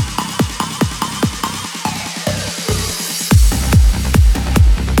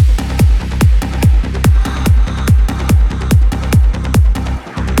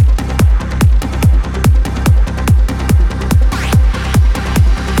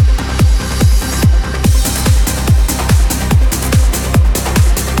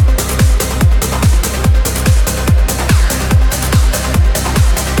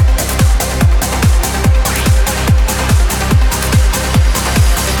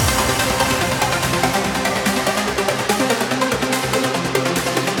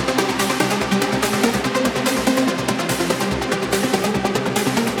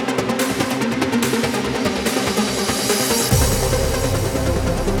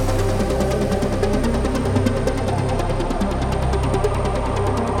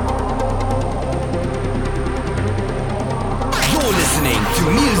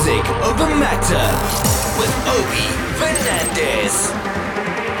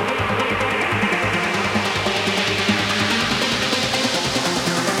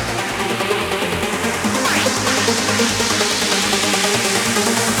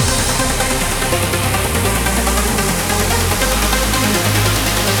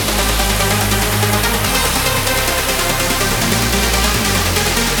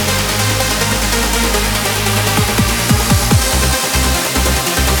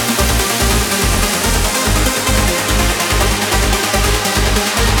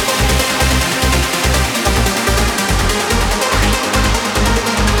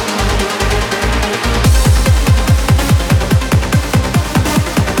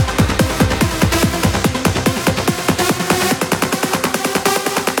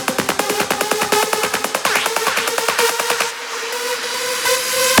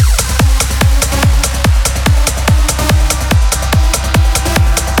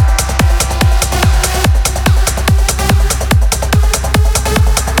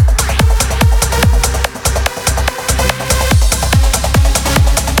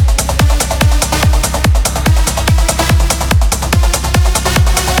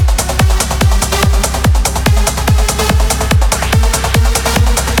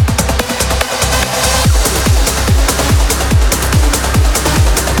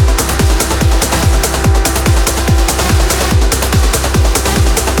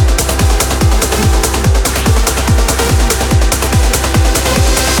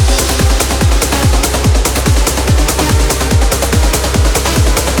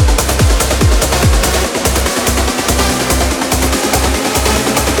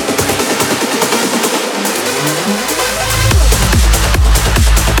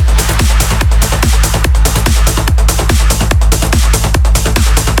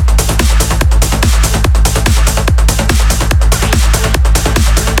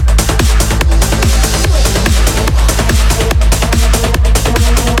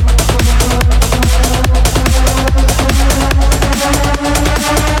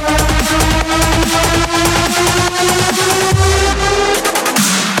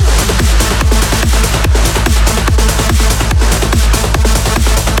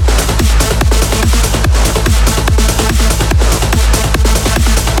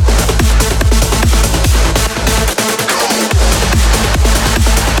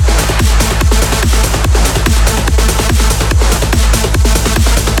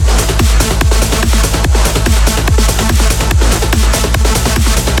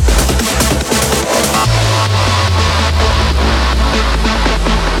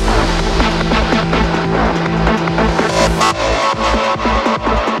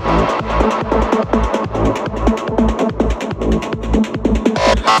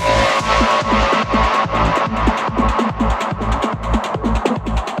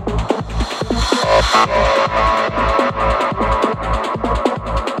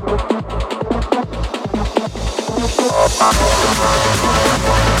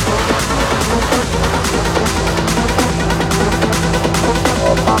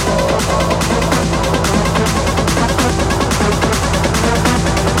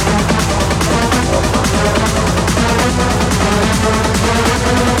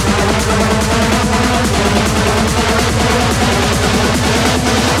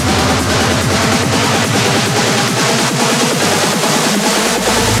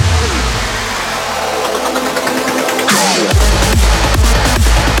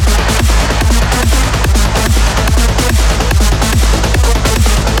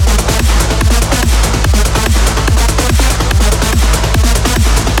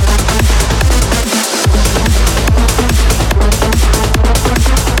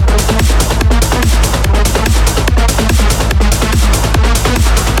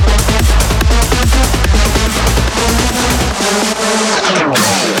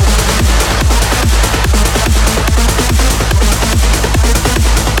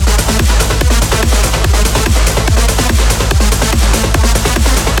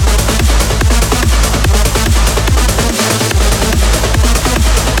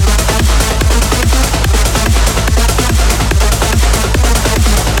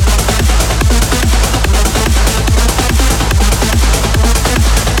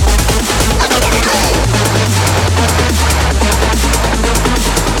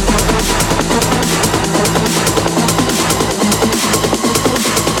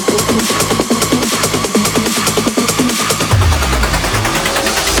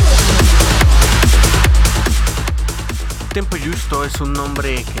 Tempo Justo es un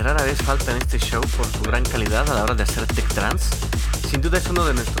nombre que rara vez falta en este show por su gran calidad a la hora de hacer tech trance. Sin duda es uno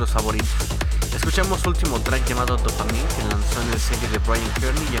de nuestros favoritos. Escuchamos su último track llamado Dopamine, que lanzó en el sello de Brian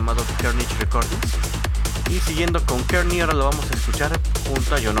Kearney llamado Carnage Recordings. Y siguiendo con Kearney, ahora lo vamos a escuchar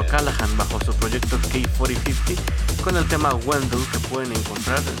junto a John O'Callaghan bajo su proyecto K4050 con el tema Wendell, que pueden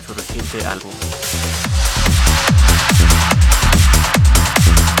encontrar en su reciente álbum.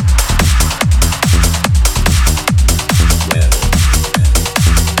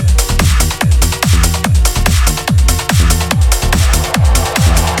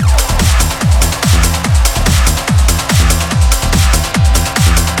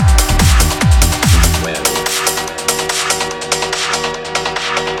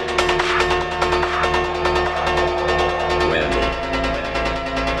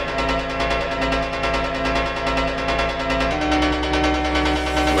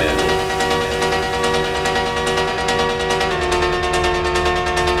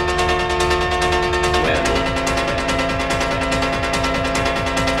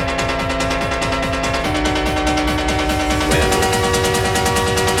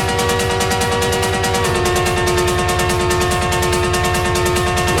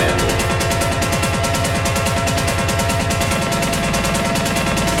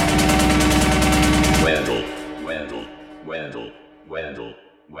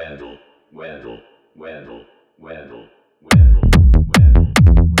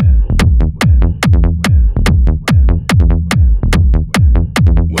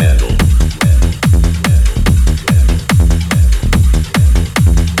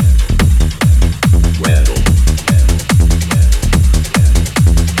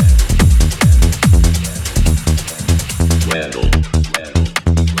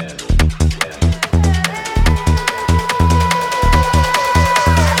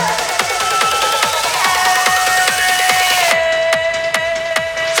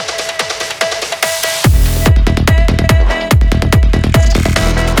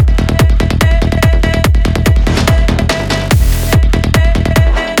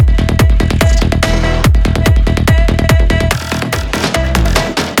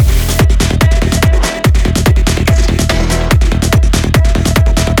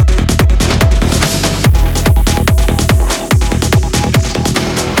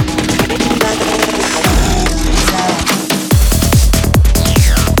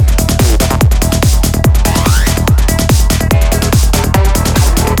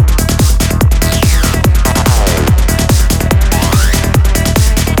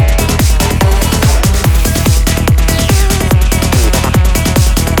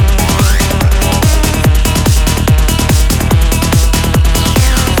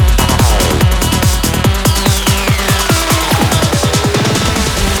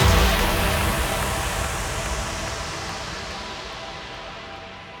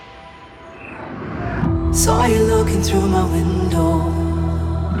 Saw you looking through my window,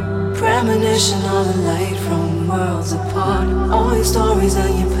 premonition of the light from worlds apart. All your stories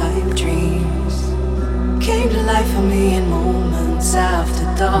and your pipe dreams came to life for me in moments after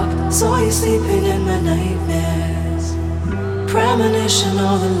dark. Saw you sleeping in my nightmares, premonition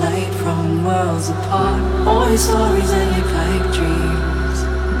of the light from worlds apart. All your stories and your pipe dreams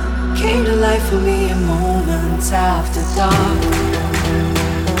came to life for me in moments after dark.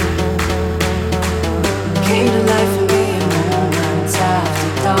 Came to life for me in moments after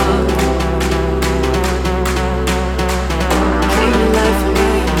dark. Came to life for me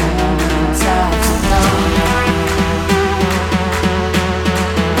in moments after dark.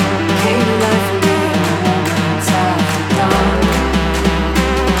 Came to life for me in moments after dark.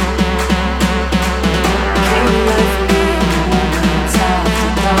 Came to life for me in moments after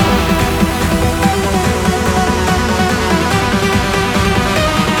dark.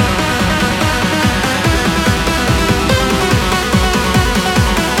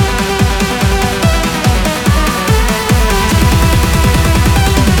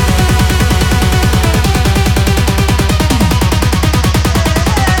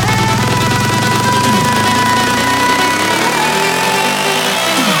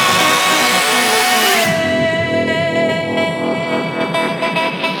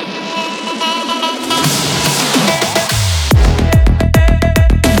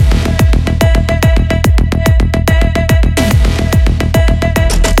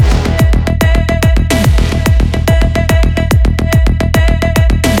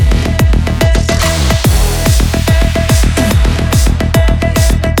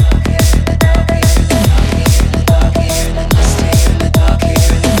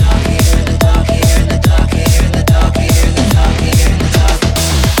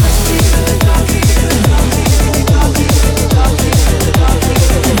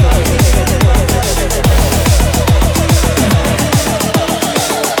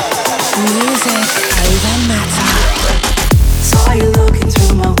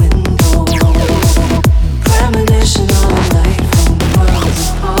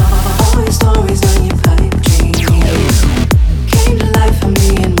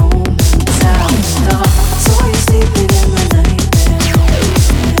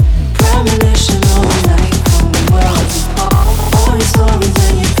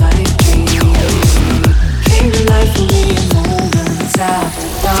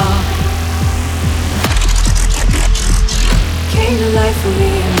 for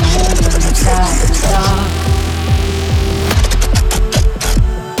me in moments after dark.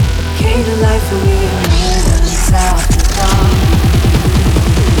 Came to life for me in moments after dark.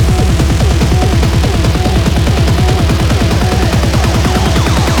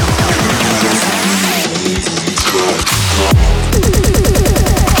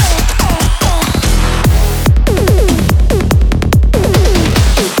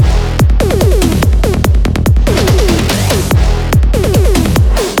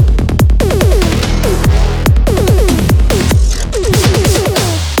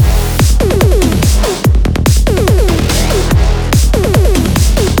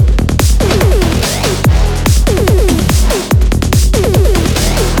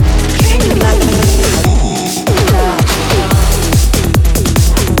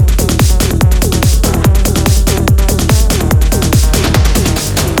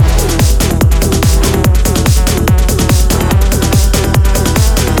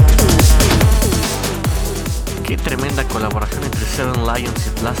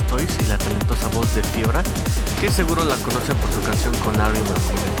 Que seguro la conocen por su canción con Ari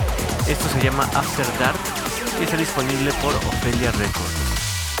Martinez. Esto se llama After Dark y está disponible por Ophelia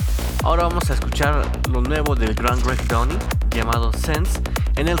Records. Ahora vamos a escuchar lo nuevo del gran Greg Downey llamado Sense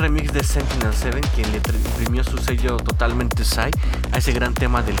en el remix de Sentinel-7, quien le imprimió su sello totalmente Psy a ese gran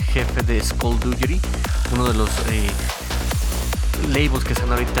tema del jefe de Skullduggery, uno de los labels que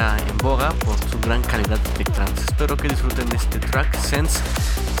están ahorita en boga por su gran calidad de trance. Espero que disfruten este track Sense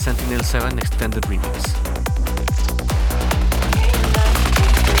Sentinel-7 Extended Remix.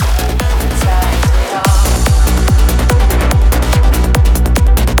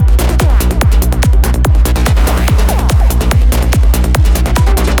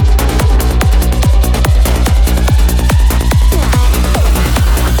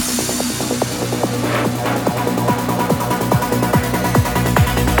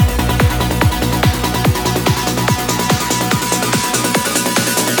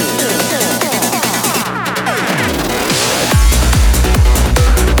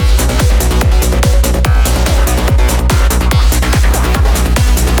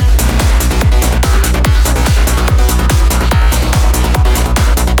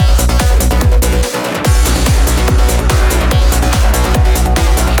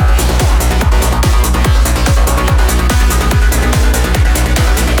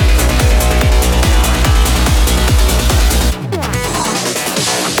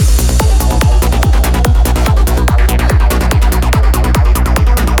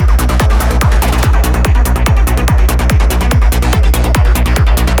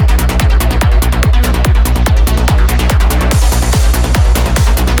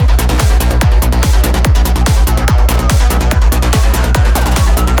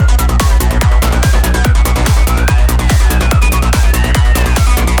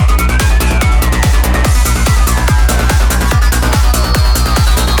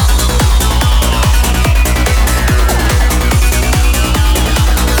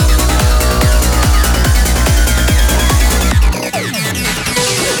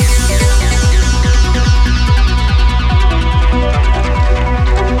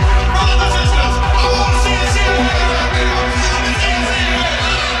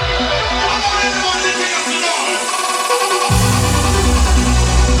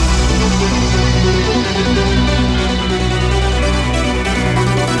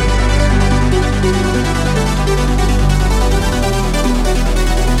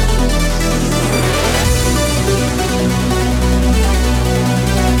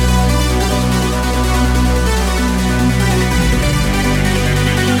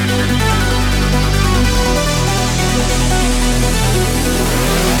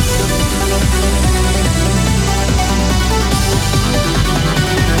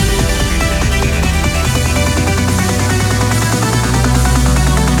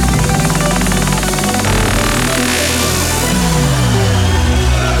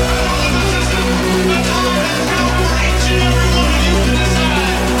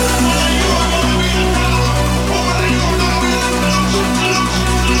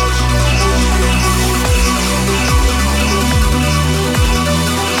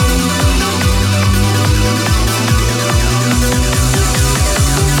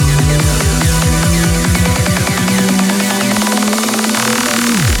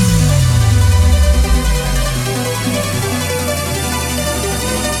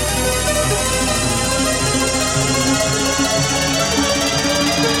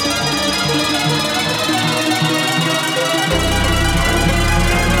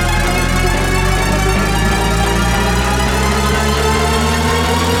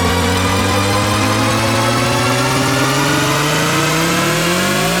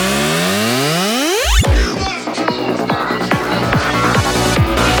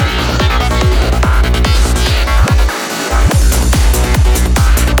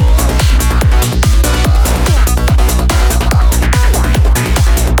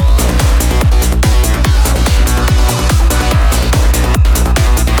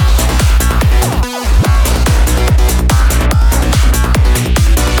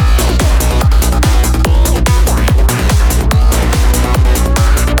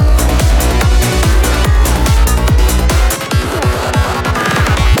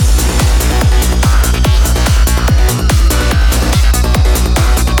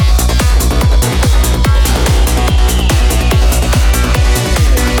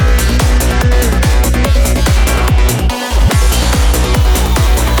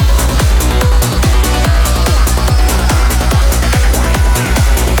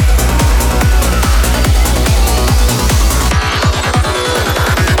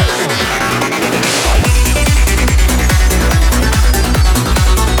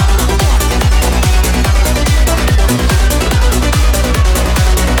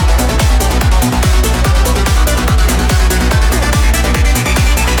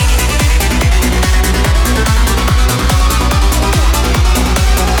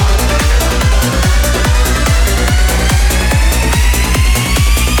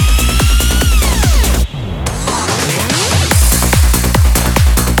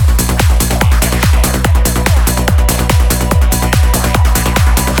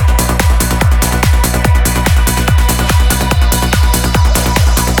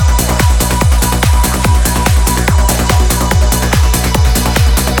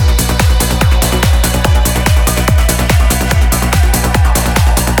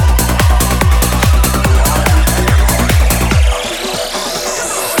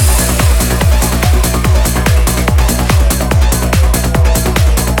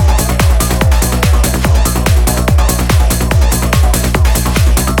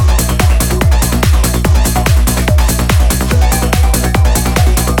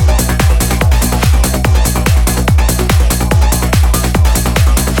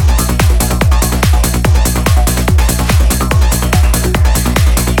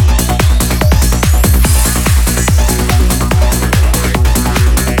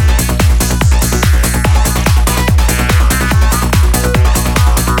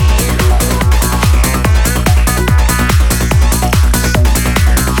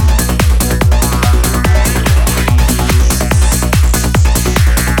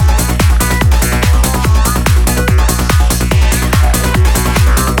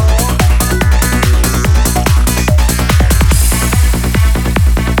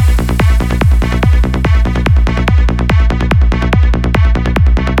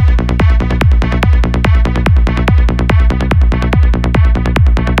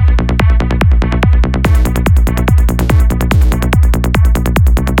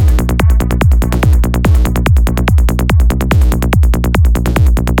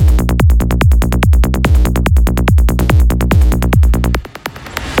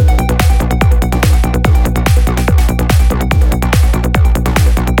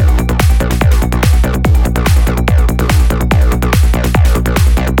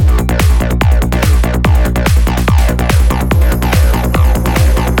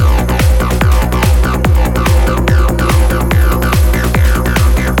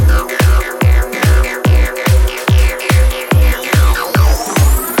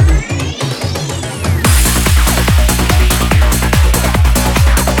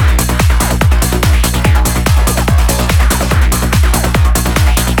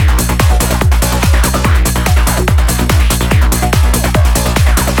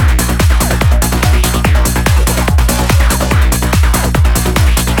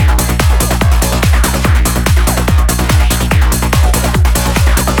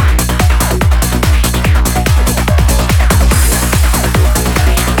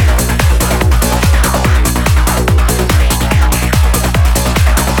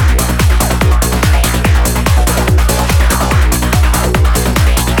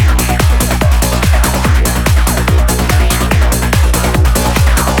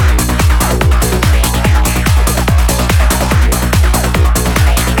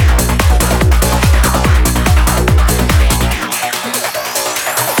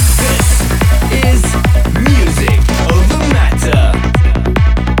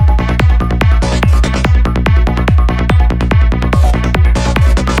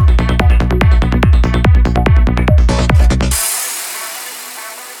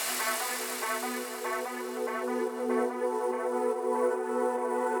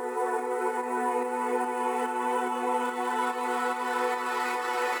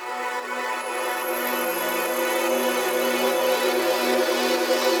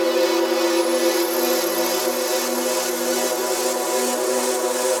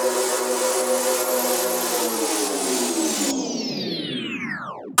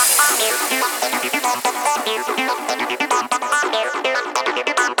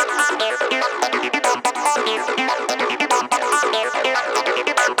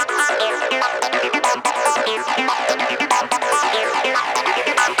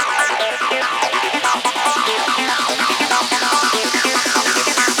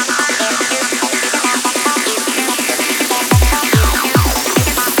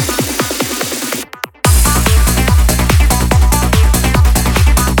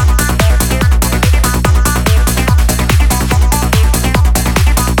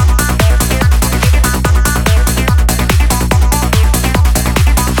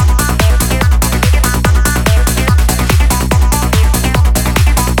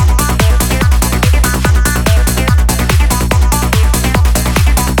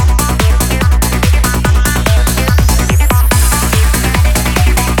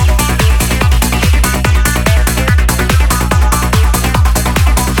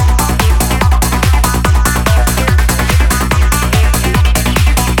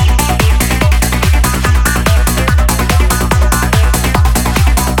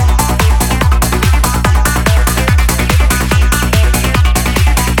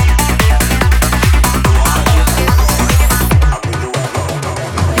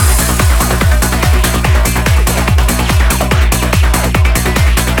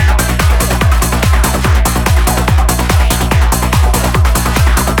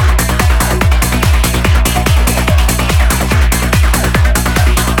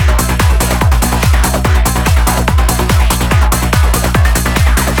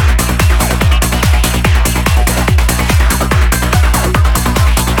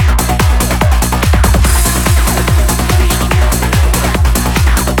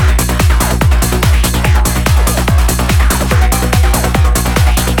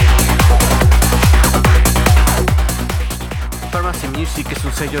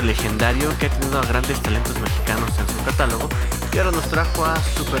 sello legendario que ha tenido a grandes talentos mexicanos en su catálogo y ahora nos trajo a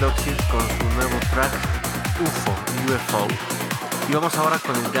Super Oxys con su nuevo track UFO. Y vamos ahora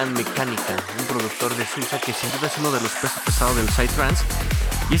con el gran Mecánica, un productor de Suiza que sin duda es uno de los pesos pesados del Psytrance,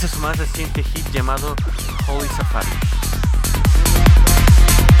 y ese es su más reciente hit llamado Holy Safari.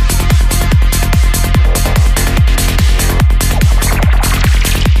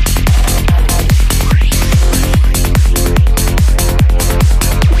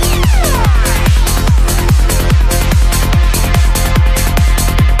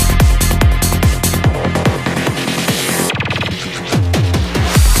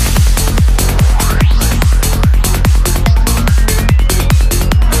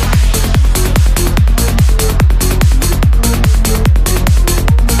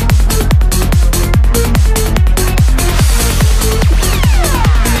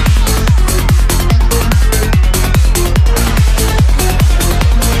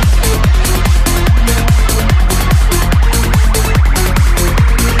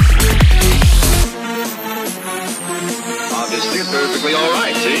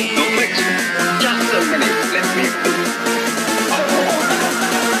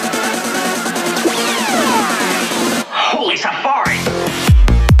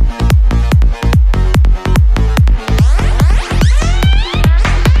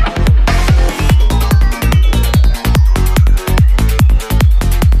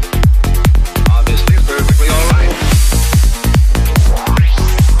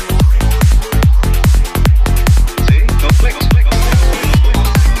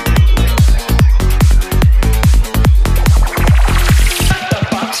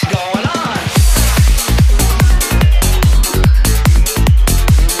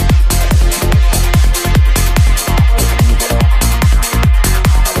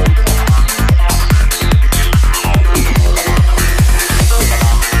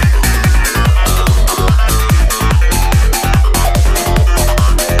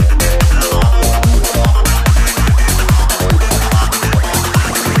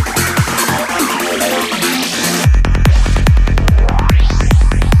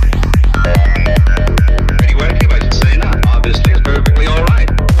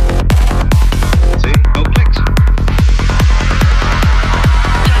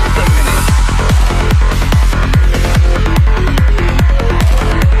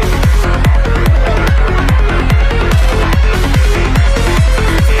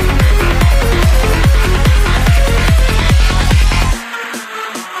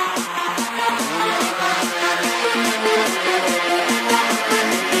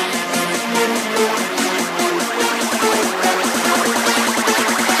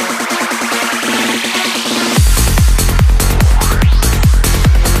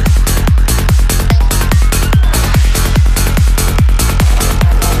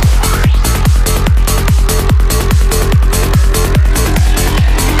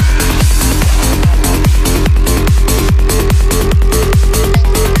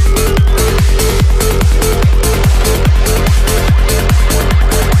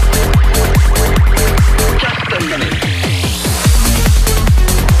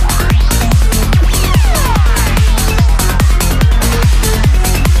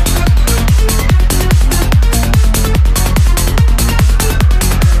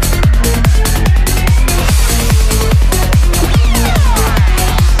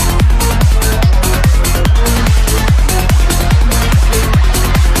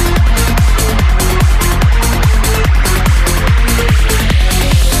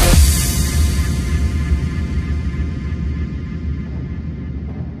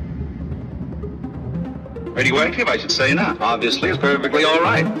 Pretty well, if I should say not. Obviously, it's perfectly all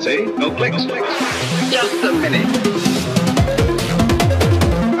right. See? No clicks. Just a minute.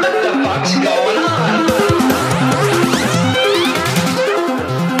 What the fuck's going on?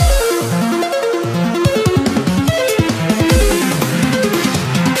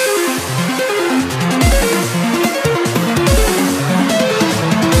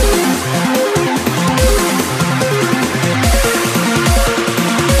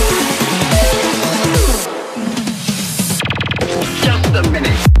 Just a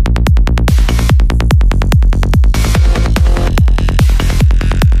minute.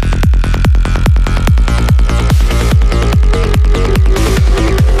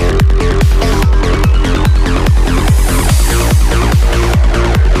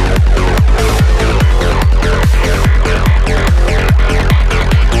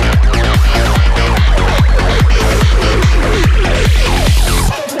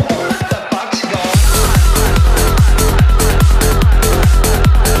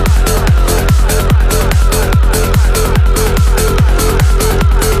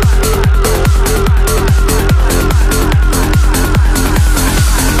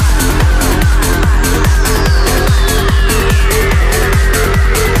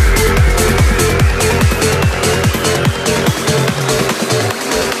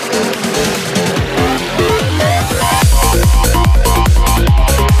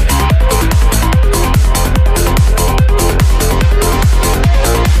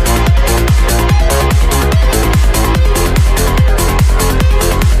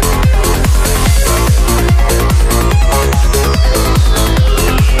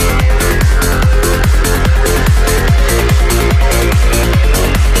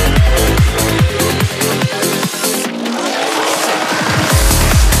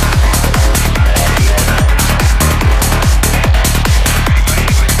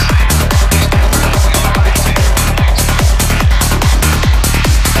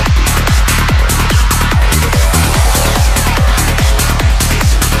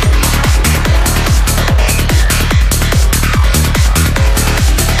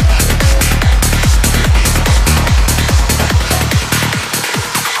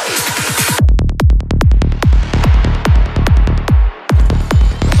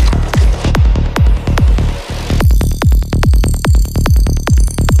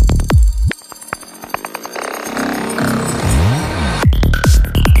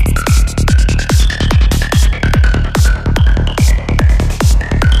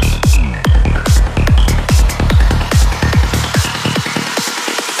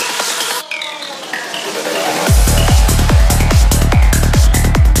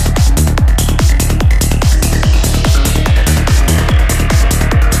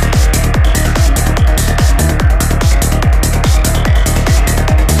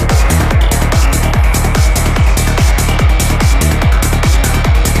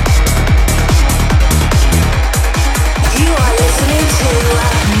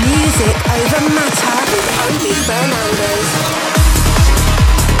 Fernandez.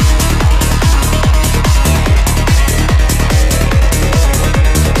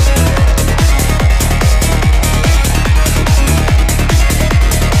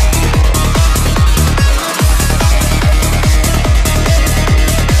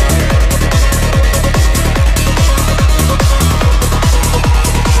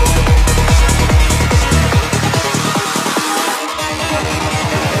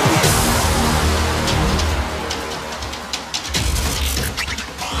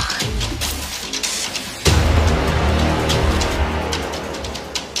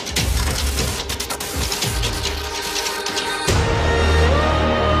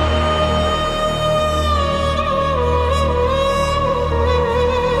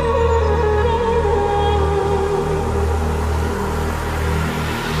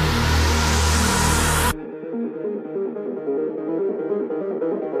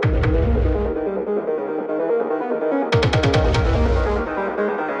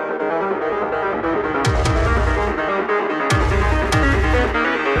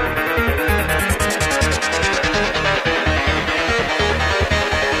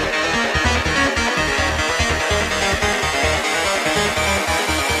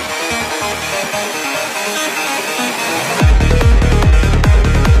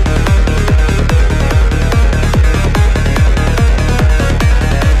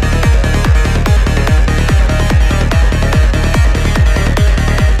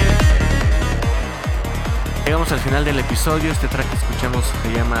 Llegamos al final del episodio. Este track que escuchamos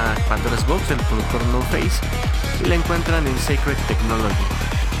se llama Pandora's Box, del productor No Face, y la encuentran en Sacred Technology,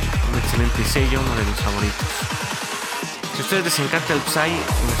 un excelente sello, uno de mis favoritos. Si a ustedes les encanta el Psy,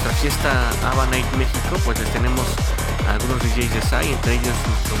 en nuestra fiesta Ava Night México, pues les tenemos a algunos DJs de Psy, entre ellos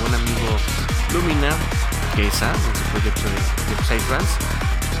nuestro buen amigo Lumina, que es en su proyecto de Psy Trance,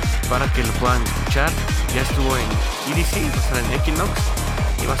 para que lo puedan escuchar. Ya estuvo en EDC, va a estar en Equinox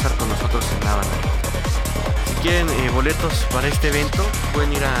y va a estar con nosotros en Ava Night. Si quieren boletos para este evento,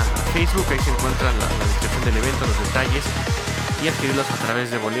 pueden ir a Facebook, ahí se encuentra la descripción del evento, los detalles, y adquirirlos a través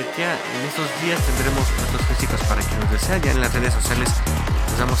de Boletia. En estos días tendremos boletos físicos para quien los desea. Ya en las redes sociales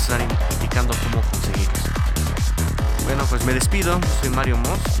les vamos a estar indicando cómo conseguirlos. Bueno, pues me despido, soy Mario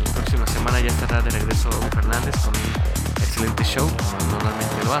Moss. La próxima semana ya estará de regreso Obi Fernández con un excelente show, como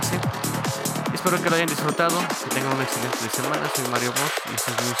normalmente lo hace. Espero que lo hayan disfrutado, que tengan una excelente semana. Soy Mario Moss y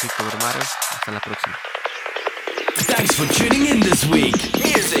esto es Music Over Matter. Hasta la próxima. Thanks for tuning in this week.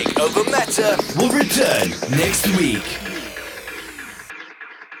 Music Over Matter will return next week.